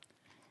got?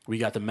 We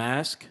got The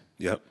Mask.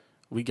 Yep.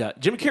 We got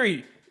Jim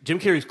Carrey. Jim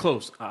Carrey's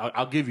close.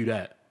 I'll give you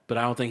that, but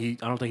I don't think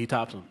he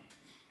tops him.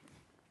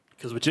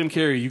 Because with Jim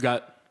Carrey, you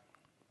got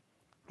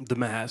The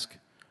Mask.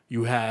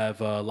 You have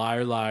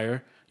Liar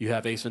Liar. You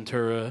have Ace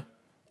Ventura.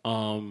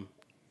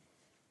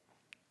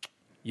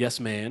 Yes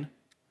Man.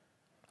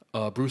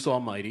 Bruce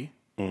Almighty.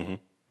 Mm-hmm.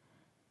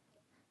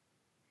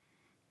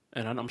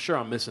 And I'm sure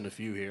I'm missing a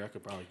few here. I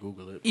could probably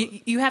Google it.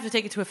 You have to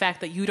take it to a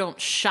fact that you don't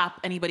shop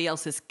anybody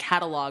else's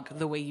catalog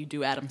the way you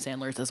do Adam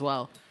Sandler's as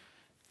well.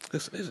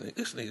 This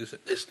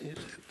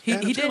nigga. He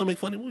Adam did. Sandler make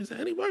funny movies.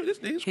 Eddie Murphy, this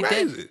nigga's He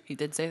crazy. did. He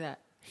did say that.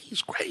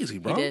 He's crazy,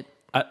 bro. He did.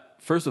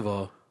 First of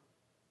all,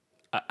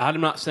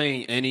 I'm not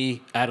saying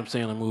any Adam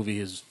Sandler movie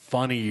is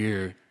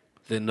funnier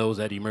than those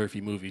Eddie Murphy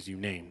movies you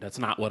named. That's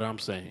not what I'm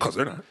saying. Because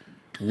they're not.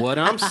 What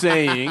I'm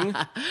saying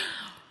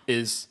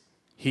is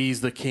he's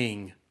the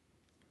king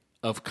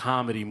of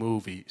comedy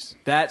movies.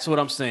 That's what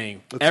I'm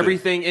saying. Let's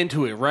Everything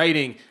into it,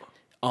 writing,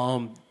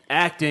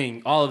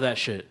 acting, all of that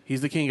shit.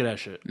 He's the king of that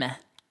shit. Meh.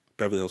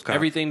 Beverly Hills Cop.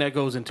 Everything that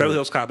goes into Beverly it.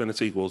 Hills Cop and the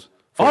sequels.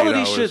 All 48 of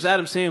these hours. shits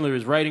Adam Sandler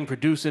is writing,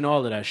 producing,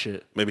 all of that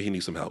shit. Maybe he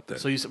needs some help then.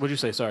 So what'd you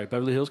say? Sorry,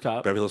 Beverly Hills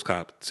Cop. Beverly Hills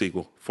Cop,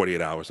 sequel,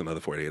 48 hours, another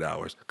 48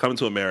 hours. Coming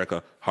to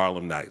America,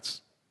 Harlem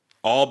Nights.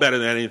 All better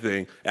than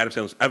anything Adam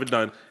Sandler's ever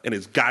done in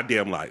his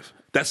goddamn life.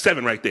 That's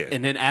 7 right there.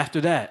 And then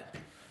after that,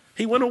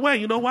 He went away.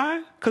 You know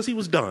why? Because he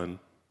was done.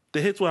 The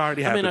hits were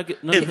already I mean, happening.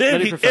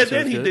 Nutty Professor And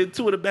then is he good. did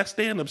 2 of the best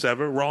stand-ups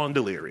ever, Raw and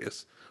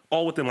Delirious.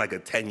 All within like a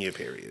 10-year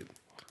period.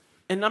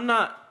 and I'm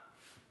not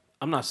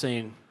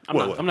saying I'm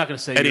What? not going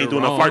to say Eddie you're ain't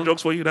doing wrong. enough fart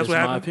jokes for you? That's It's what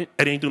my happened? opinion.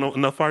 Eddie ain't doing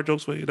enough fart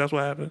jokes for you? That's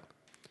what happened?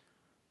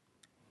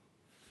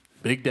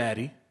 Big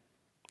Daddy.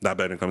 Not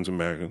better than Coming to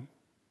America.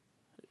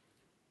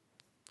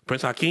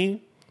 Prince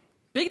Hakeem?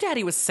 Big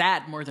Daddy was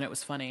sad more than it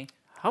was funny.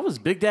 How was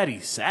Big Daddy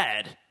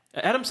sad?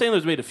 Adam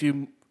Sandler's made a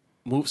few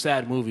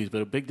sad movies,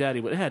 but Big Daddy,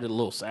 it had a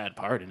little sad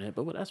part in it.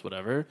 But that's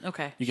whatever.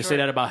 Okay, you can sure. say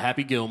that about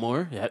Happy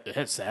Gilmore. It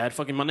had sad.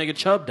 Fucking my nigga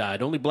Chubb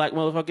died. Only black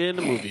motherfucker in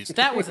the movies.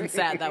 That wasn't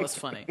sad. That was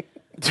funny.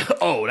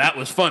 Oh, that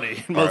was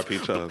funny. R.I.P.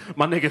 Chubb.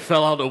 My nigga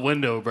fell out the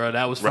window, bro.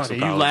 That was Russell funny.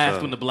 You Collins, laughed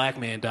Chubb. when the black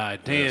man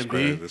died. That's Damn,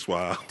 crazy. B. That's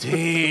wild.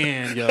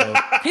 Damn, yo.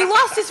 He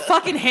lost his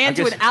fucking hand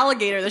to guess- an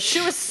alligator. The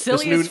shit was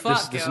silly as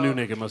fuck. this yo. new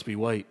nigga must be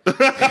white.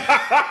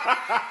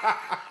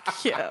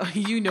 Yeah,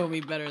 you know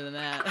me better than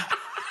that.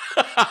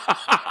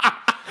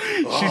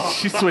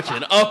 She's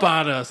switching up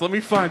on us. Let me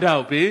find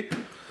out, B.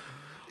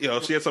 Yo,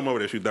 if she had something over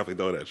there, she'd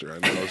definitely throw that shit. I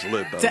know it's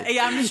lit, though.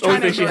 Yeah, I'm just The only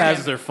trying to thing she ignore has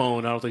him. is her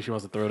phone. I don't think she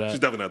wants to throw She's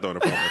that. definitely not throwing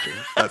her phone at you.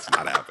 That's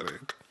not happening.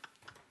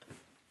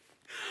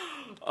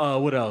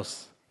 What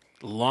else?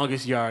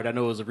 Longest Yard. I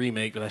know it was a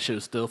remake, but that shit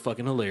was still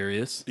fucking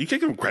hilarious. You can't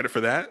give him credit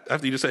for that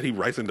after you just said he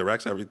writes and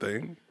directs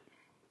everything.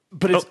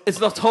 But it's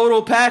the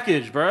total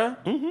package, bruh.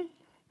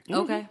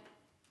 Okay.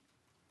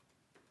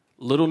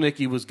 Little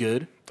Nicky was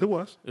good. It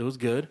was. It was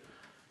good.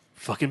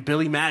 Fucking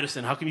Billy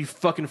Madison. How can you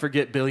fucking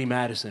forget Billy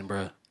Madison,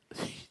 bruh?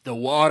 The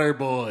Water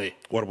Boy.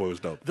 Waterboy was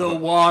dope. The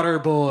Water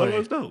Waterboy Boy.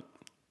 was dope.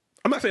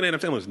 I'm not saying Adam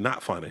Sandler is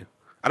not funny.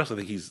 I just don't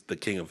think he's the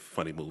king of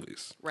funny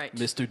movies. Right.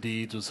 Mr.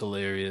 Deeds was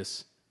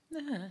hilarious.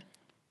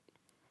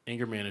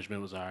 Anger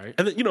Management was all right.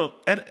 And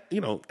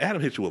then,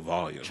 Adam hit you with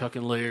volume. Chuck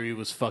and Larry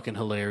was fucking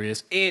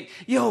hilarious. And,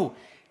 yo,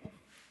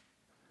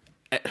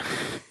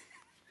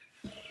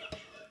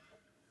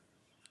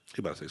 He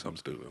about to say something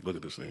stupid. Look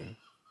at this thing.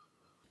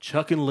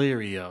 Chuck and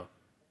Larry, yo.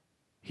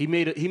 He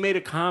made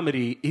a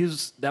comedy.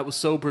 That was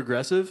so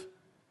progressive.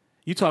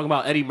 You talking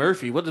about Eddie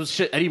Murphy? What the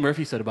shit Eddie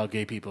Murphy said about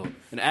gay people?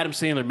 And Adam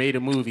Sandler made a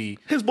movie.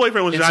 His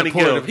boyfriend was In Johnny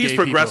support Gill. of He's gay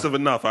progressive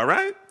people. enough, all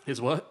right?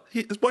 His what?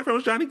 His boyfriend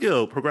was Johnny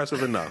Gill.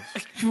 Progressive enough.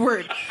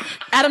 Word.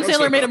 Adam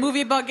Sandler made a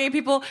movie about gay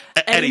people.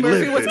 Eddie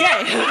Murphy lived was it.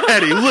 gay.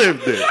 Eddie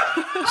lived it.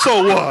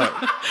 So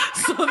what?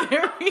 So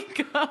there we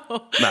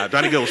go. Nah,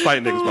 Johnny Gill was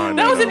fighting niggas behind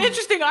That was an though.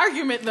 interesting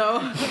argument,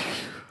 though.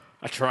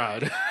 I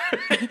tried.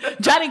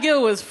 Johnny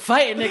Gill was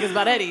fighting niggas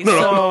about Eddie.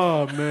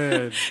 Oh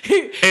man. He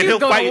And he'll was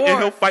going fight. to war. And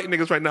he'll fight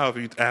niggas right now if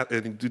you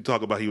do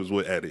talk about he was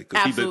with Eddie. 'Cause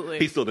Absolutely.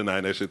 he's still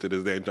denying that shit to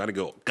this day. And Johnny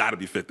Gill gotta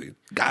be 50.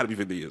 Gotta be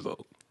 50 years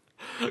old.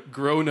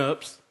 Grown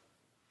Ups.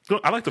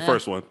 I like the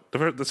first one. I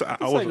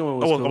second one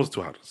was cool. was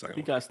too hot. The second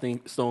He one.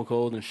 got Stone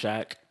Cold and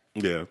Shaq.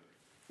 Yeah.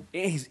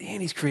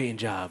 And he's creating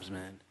jobs,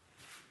 man.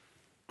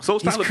 So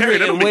it's He's Tyler Perry.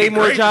 That creating don't make way it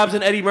more great. jobs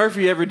than Eddie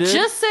Murphy ever did.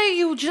 Just say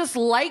you just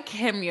like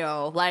him,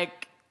 yo.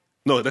 Like,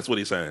 No, that's what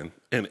he's saying.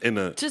 In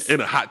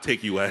a hot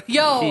take you at.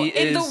 yo, he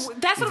in is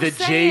that's what the I'm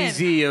saying.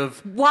 Jay-Z of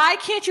Why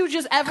can't you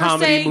just ever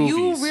comedy say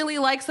movies. you really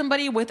like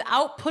somebody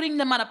without putting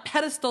them on a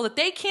pedestal that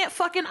they can't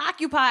fucking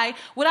occupy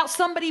without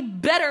somebody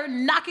better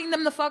knocking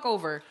them the fuck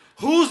over?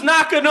 Who's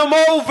knocking them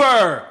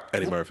over?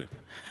 Eddie Murphy.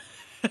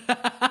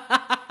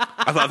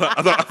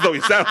 I thought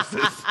he sounds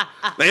this.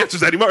 The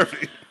answer's Eddie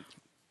Murphy.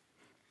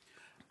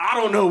 I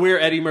don't know where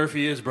Eddie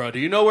Murphy is, bro. Do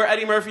you know where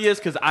Eddie Murphy is?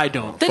 Because I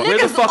don't. The Where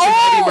the nigga's fuck old. is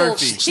Eddie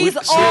Murphy? He's Where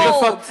the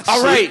old. fuck-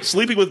 All right.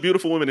 Sleeping with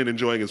beautiful women and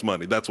enjoying his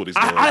money. That's what he's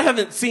doing. I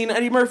haven't seen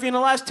Eddie Murphy in the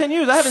last 10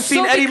 years. I haven't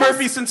seen Eddie because-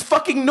 Murphy since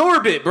fucking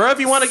Norbit, bro. If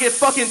you want to get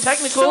fucking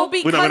technical. So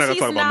because We're not gonna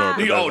he's talk about not,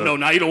 Norbit. Oh, no,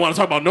 now you don't want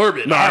to talk about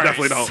Norbit. No, All I right.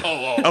 definitely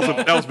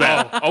don't. That was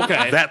bad.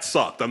 Okay. That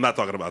sucked. I'm not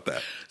talking about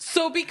that.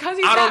 so because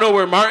he's I don't not- know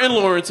where Martin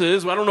Lawrence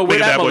is. I don't know where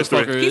Making that Bad Boys 3.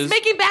 motherfucker he's is.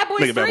 making Bad Boys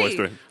 3. Making Bad Boys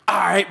 3. All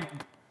right.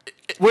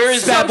 Where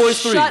is So Bad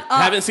Boys 3? shut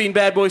up. Haven't seen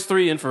Bad Boys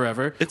 3 in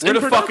forever. It's where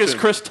in the fuck is production.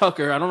 Chris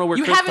Tucker? I don't know where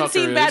You Chris haven't Tucker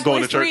seen is. Bad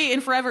Going Boys to church. 3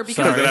 in forever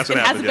because Sorry. it That's what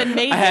hasn't happened been yet.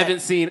 made I yet. haven't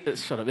seen.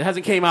 Shut up. It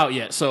hasn't came out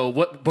yet. So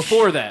what?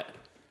 Before that,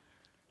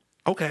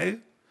 Okay.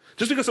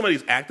 Just because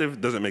somebody's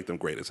active doesn't make them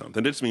great at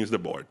something. It just means they're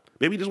bored.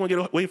 Maybe he just want to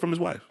get away from his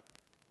wife.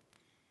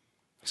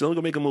 He's only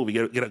going to make a movie.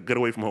 Get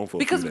away from home for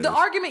Because a few the days.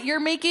 argument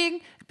you're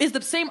making is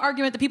the same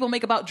argument that people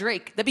make about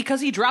Drake. That because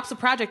he drops a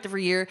project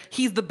every year,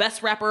 he's the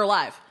best rapper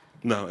alive.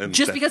 No, and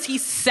Just because he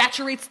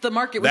saturates the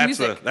market with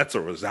music. that's a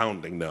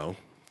resounding no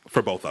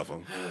for both of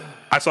them.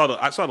 I saw the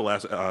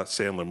last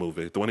Sandler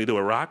movie, the one he did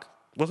with Rock.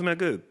 Wasn't that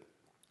good?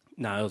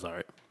 nah, it was all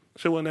right.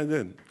 Shit wasn't that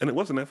good, and it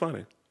wasn't that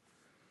funny.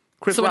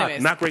 Chris So Rock,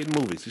 anyways. not great in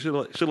movies. He should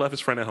have left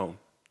his friend at home.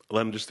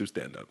 Let him just do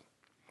stand up.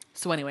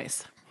 So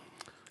anyways.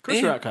 Chris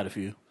And- Rock had a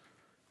few.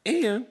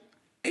 And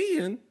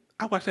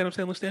I watched Adam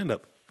Sandler stand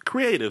up.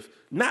 Creative,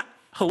 not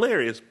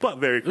hilarious, but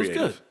very creative.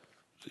 good.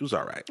 It was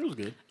all right. It was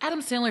good. Adam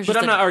Sandler's But just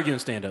I'm not arguing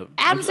stand up.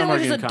 Adam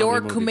Sandler's just a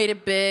dork who movie. made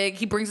it big.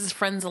 He brings his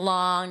friends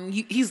along.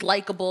 He's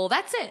likable.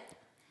 That's it.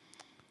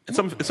 And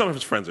some of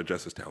his friends are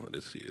just as talented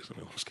as he is. I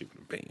mean, let's keep it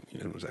vain. You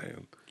know what I'm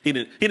saying? He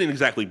didn't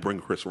exactly bring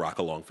Chris Rock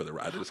along for the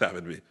ride. It just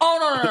happened to be.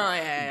 Oh no,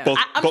 yeah. Both,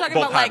 I'm both, talking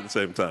both about hot like at the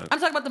same time. I'm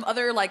talking about them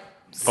other like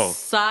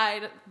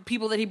side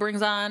people that he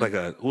brings on. Like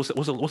what's the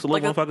little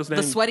Like motherfucker's name?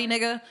 the sweaty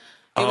nigga.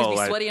 He always be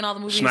like sweaty in all the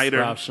movies. Schneider.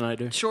 Rob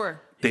Schneider.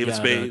 Sure. David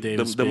Spade,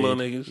 David them little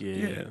Spade.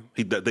 niggas.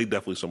 Yeah. They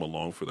definitely some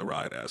along for the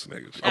ride ass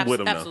niggas. I'm with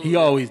them though. absolutely. He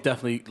always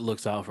definitely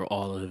looks out for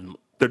all of them.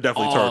 They're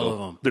definitely All turtle. of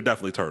them. They're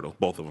definitely turtle.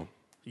 Both of them.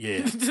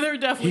 Yeah. They're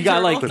definitely. He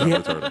got like They're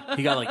definitely turtle.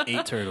 he got like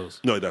 8 turtles.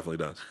 No, he definitely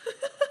does.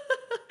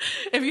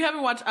 If you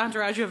haven't watched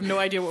Entourage, you have no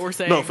idea what we're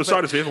saying. No, for but-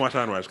 starters, if you haven't watched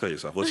Entourage, kill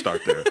yourself. Let's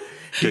start there.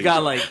 He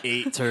got like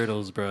 8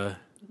 turtles, bruh.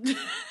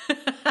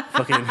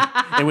 Fucking,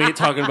 and we ain't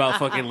talking about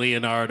fucking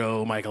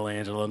Leonardo,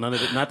 Michelangelo, none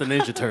of it, not the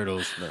Ninja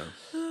Turtles.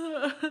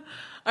 No.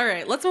 All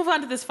right, let's move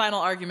on to this final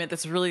argument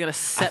that's really going to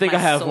set I think my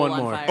I have soul one on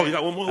more. fire. Oh, you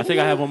got one more? I think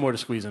I have one more to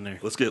squeeze in there.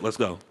 Let's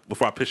go.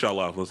 Before I piss y'all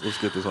off, let's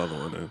get this other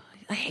one in.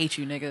 I hate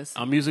you niggas.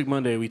 On Music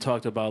Monday, we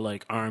talked about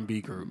like R&B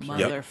groups. right?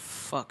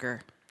 Motherfucker.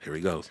 Here he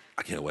goes.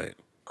 I can't wait.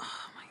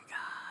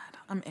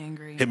 I'm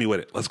angry. Hit me with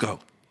it. Let's go.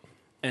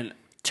 And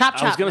Chop,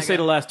 I was chop, gonna say nigga.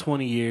 the last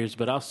 20 years,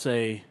 but I'll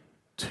say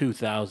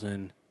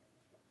 2000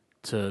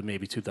 to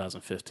maybe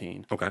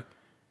 2015. Okay.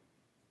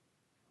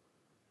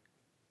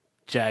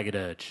 Jagged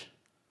Edge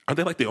Aren't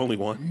they like the only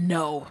one?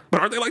 No. But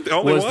aren't they like the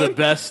only was one? the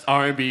best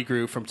R&B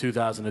group from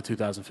 2000 to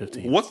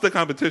 2015. What's the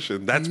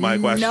competition? That's my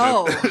question.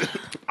 No.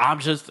 I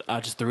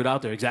just threw it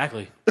out there.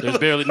 Exactly. There's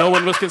barely no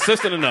one was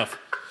consistent enough.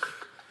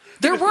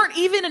 There weren't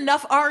even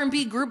enough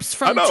R&B groups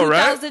from I know,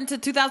 right? 2000 to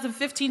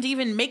 2015 to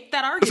even make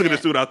that Let's look at argument.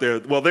 this dude out there.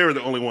 Well, they were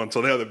the only one,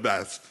 so they're the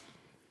best.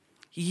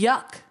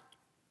 Yuck.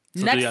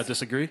 So Next, do y'all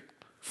disagree?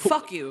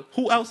 fuck you.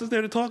 Who else is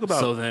there to talk about?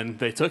 So then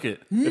they took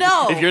it.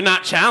 No. If you're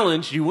not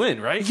challenged, you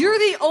win, right? You're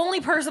the only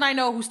person I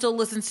know who still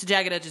listens to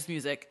Jagged Edge's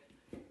music.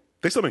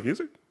 They still make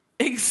music?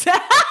 Exactly.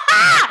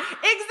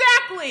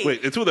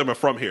 Wait, the two of them are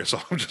from here, so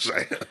I'm just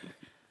saying.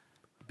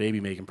 Baby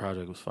Making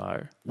Project was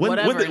fire. When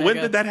Nigga.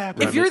 did that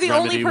happen? If you're the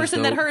Remedy only was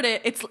person that dope. heard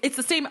it, it's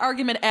the same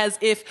argument as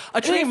if a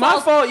It tree ain't my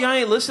falls fault y'all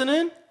ain't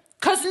listening.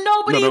 because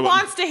nobody No,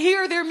 wants to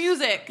hear their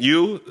music.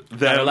 You,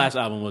 Their them, last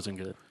album wasn't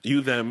good.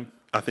 you, them,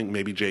 I think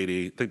maybe JD.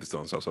 I think they're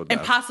still on So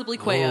And possibly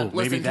Quaya maybe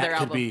listen to that their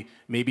could album.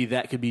 maybe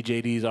that could be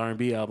JD's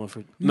R&B album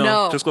for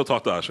No. Just go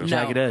talk to Usher. No.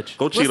 Jagged Edge.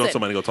 Go cheat on Listen.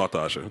 somebody, go talk to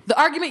Usher. The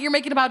argument you're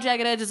making about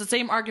Jagged Edge is the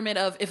same argument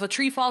of if a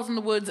tree falls in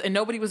the woods and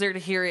nobody was there to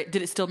hear it,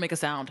 did it still make a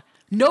sound?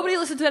 Nobody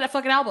listened to that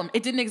fucking album.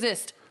 It didn't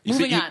exist.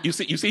 Moving on. You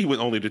see, he went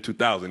only to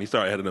 2000. He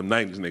started ahead of them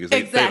 90s niggas.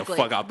 They the Exactly.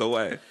 fuck out the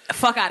way.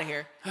 Fuck out of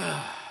here.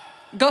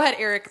 Go ahead,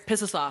 Eric.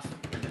 Piss us off.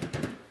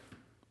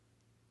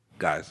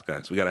 Guys,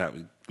 we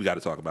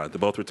gotta talk about it. They're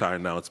both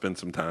retired now. It's been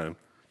some time.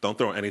 Don't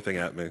throw anything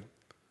at me.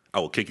 I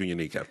will kick you in your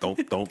kneecap.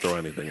 Don't throw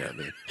anything at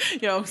me.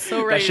 Yo, I'm so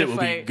that ready shit to will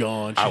fight. be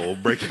gone. I will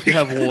break You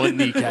have one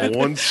kneecap.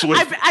 one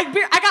swift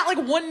I got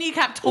like one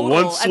kneecap total.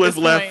 one at swift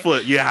this left point.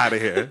 foot. You're out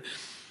of here.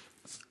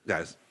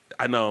 Guys,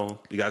 I know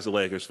you guys are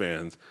Lakers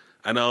fans.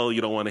 I know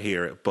you don't want to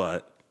hear it,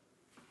 but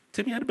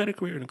Timmy had a better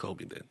career than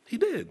Kobe did. He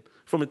did.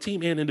 From a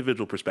team and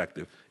individual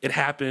perspective. It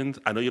happened.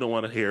 I know you don't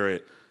want to hear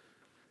it.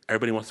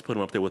 Everybody wants to put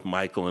him up there with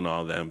Michael and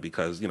all them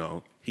because, you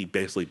know, he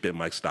basically bit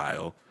Mike's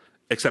style,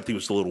 except he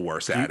was a little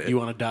worse at it. You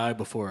want to die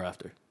before or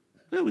after?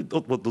 Yeah, we'll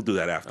do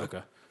that after.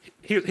 Okay.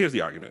 Here's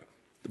the argument.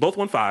 They both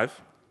won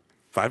five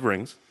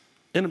rings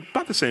in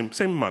about the same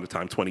amount of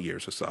time, 20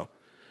 years or so.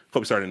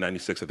 Kobe started in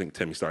 96. I think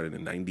Timmy started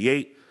in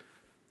 98.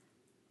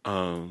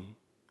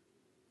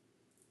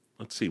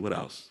 Let's see, what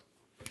else?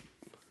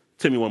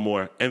 Timmy won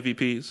more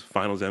MVPs,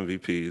 finals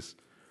MVPs.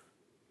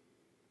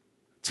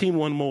 Team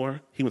won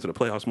more. He went to the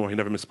playoffs more. He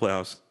never missed the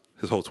playoffs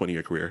his whole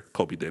 20-year career.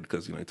 Kobe did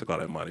because, you know, he took all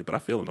that money. But I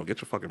feel him, though. Get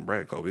your fucking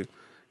bread, Kobe.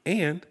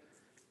 And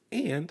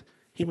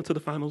he went to the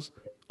finals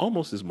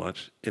almost as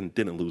much and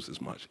didn't lose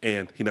as much.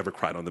 And he never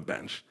cried on the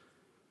bench.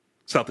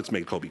 Celtics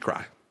made Kobe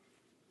cry.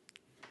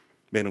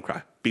 Made him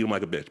cry. Beat him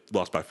like a bitch.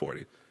 Lost by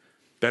 40.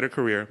 Better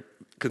career.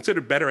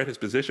 Considered better at his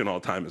position all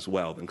time as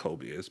well than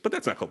Kobe is. But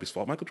that's not Kobe's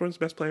fault. Michael Jordan's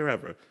the best player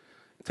ever.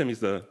 Timmy's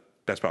the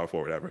best power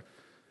forward ever.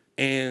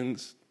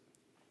 And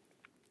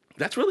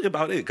that's really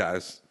about it,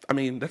 guys. I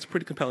mean, that's a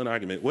pretty compelling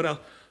argument. What else?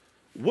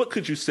 What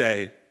could you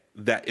say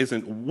that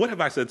isn't? What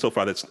have I said so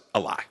far that's a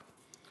lie?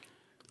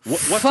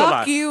 What's a lie?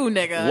 Fuck you,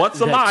 nigga.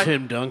 What's a That lie?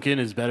 Tim Duncan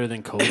is better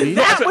than Kobe?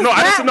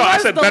 I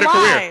said the better lie.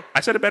 career. I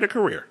said a better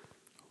career.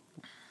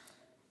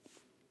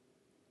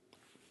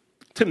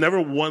 Tim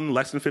never won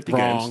less than 50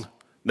 Wrong. games.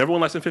 Never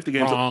won less than 50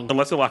 games Wrong.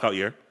 unless the lockout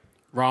year.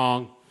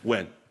 Wrong.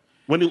 When?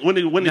 When did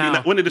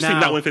this team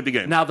not win 50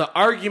 games? Now, the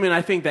argument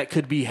I think that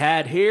could be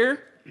had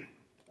here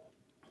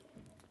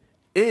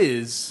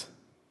is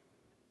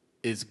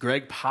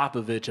Greg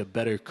Popovich a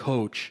better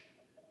coach?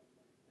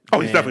 Oh,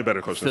 he's than definitely a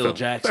better coach than Phil.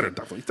 Jackson. He's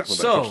definitely better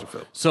coach than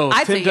Phil. So if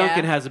I'd Tim say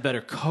Duncan yeah. has a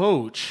better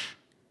coach,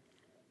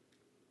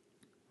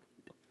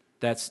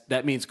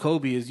 that means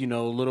Kobe is, a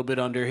little bit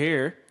under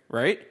here,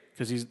 right?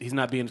 because he's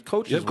not being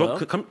coached Yeah, as well.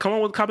 come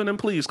on with copping them,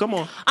 please. Come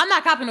on. I'm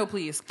not copping no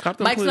please. Cop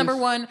them, Mike's please. number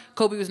 1.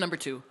 Kobe was number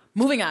 2.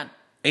 Moving on.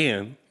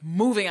 And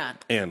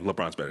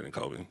LeBron's better than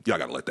Kobe. Y'all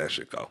gotta let that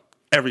shit go.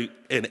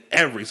 In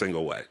every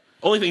single way.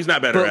 Only thing he's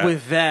not better at. But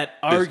with that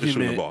is shooting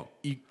the argument, ball.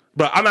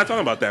 But I'm not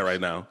talking about that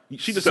right now.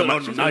 She just so said no,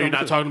 she's now you're number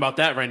not 2. talking about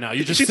that right now.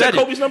 You just She said said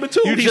Kobe's number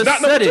 2. You He's just not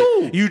said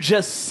number it. 2. You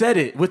just said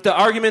it with the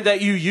argument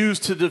that you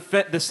used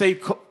to say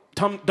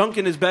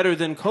Duncan is better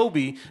than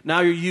Kobe. Now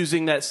you're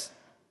using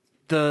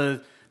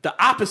the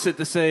opposite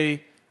to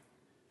say,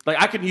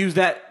 like, I can use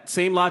that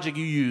same logic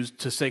you used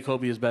to say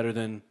Kobe is better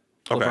than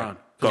LeBron.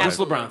 Go What's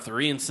ahead. LeBron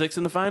 3 and 6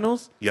 in the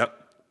finals? Yep.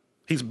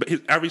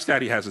 Every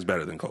stat he has is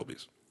better than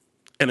Kobe's,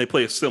 and they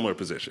play a similar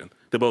position.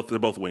 They're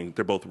both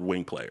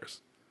wing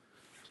players.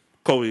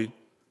 Kobe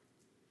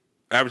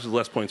averages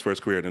less points for his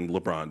career than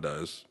LeBron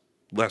does.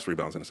 Less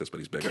rebounds and assists, but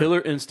he's bigger.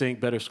 Killer instinct,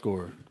 better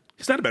scorer.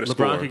 He's not a better LeBron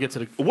scorer. could get to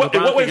the. In what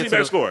LeBron way could is he a get to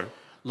better the- scorer?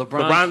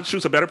 LeBron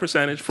shoots a better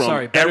percentage from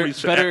better every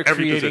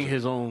creating position.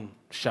 his own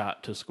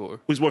shot to score.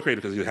 He's more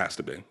creative because he has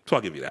to be. So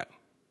I'll give you that.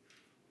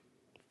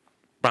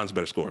 LeBron's a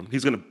better scorer.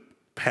 He's going to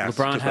pass.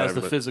 LeBron just has about the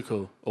everybody.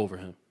 physical over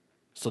him,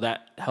 so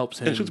that helps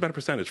him. And shoots a better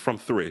percentage from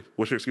 3.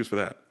 What's your excuse for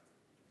that?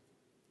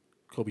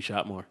 Kobe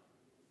shot more.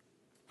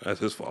 That's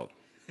his fault.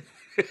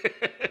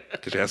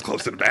 Because your ass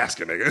close to the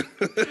basket, nigga.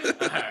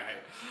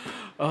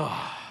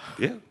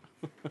 Yeah.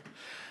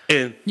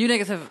 And You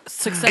niggas have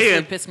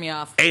successfully pissed me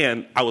off.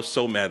 And I was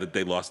so mad that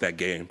they lost that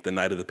game the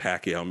night of the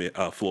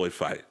Pacquiao Floyd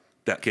fight.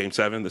 That game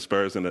 7, the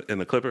Spurs and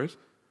the Clippers.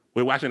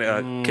 We were watching it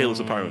at Caleb's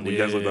apartment when you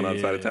guys lived on the other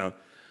side of town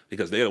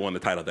because they had won the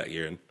title that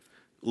year. And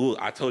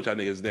I told y'all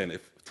niggas then,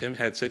 if Tim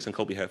had 6 and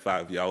Kobe had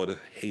 5, y'all would have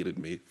hated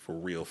me for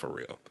real.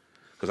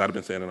 Because I'd have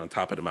been standing on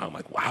top of the mountain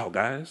like, wow,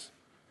 guys.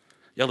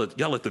 Y'all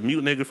let the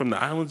mute nigga from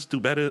the islands do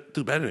better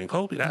than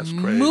Kobe? That's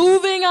crazy.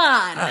 Moving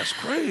on. That's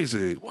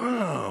crazy.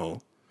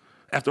 Wow.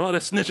 After all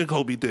that snitching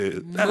Kobe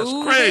did. That's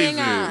Moving crazy.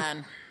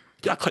 on.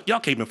 Y'all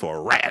came in for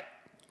a rat.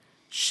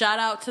 Shout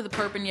out to the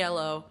Purp and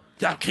Yellow.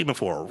 Y'all came in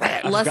for a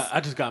rat.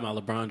 I just got my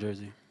LeBron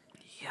jersey.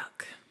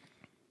 Yuck.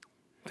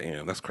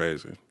 Damn, that's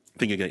crazy.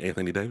 Think you get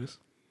Anthony Davis?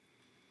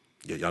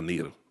 Yeah, y'all need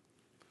him.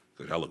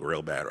 Because y'all look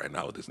real bad right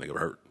now with this nigga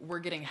hurt. We're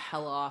getting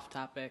hella off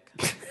topic.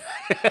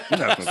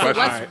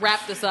 Let's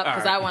Wrap this up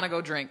because I want to go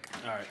drink.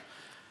 All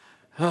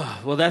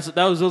right. Well,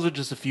 those are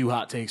just a few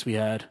hot takes we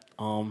had.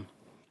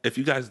 If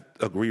you guys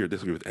agree or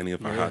disagree with any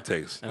of our hot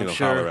takes,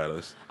 holler at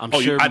us.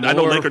 I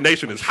know Laker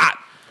Nation is hot.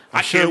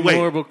 I can't wait.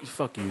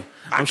 Fuck you.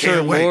 I I'm sure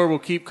can't wait. more will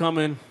keep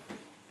coming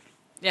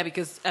Yeah,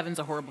 because Evan's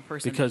a horrible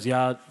person. because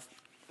y'all.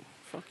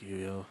 Fuck you,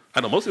 yo. I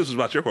know most of this was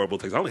about your horrible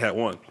takes. I only had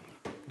one.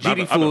 I've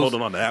been GDFools,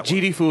 holding on to that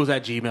one.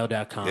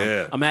 GDFools@gmail.com.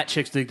 Yeah. I'm at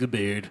Chicks Dig the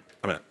Beard.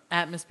 I'm at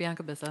At Miss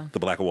Bianca Bissa. the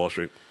Black of Wall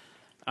Street.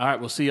 All right,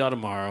 we'll see y'all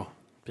tomorrow.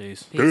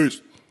 Peace.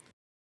 Peace.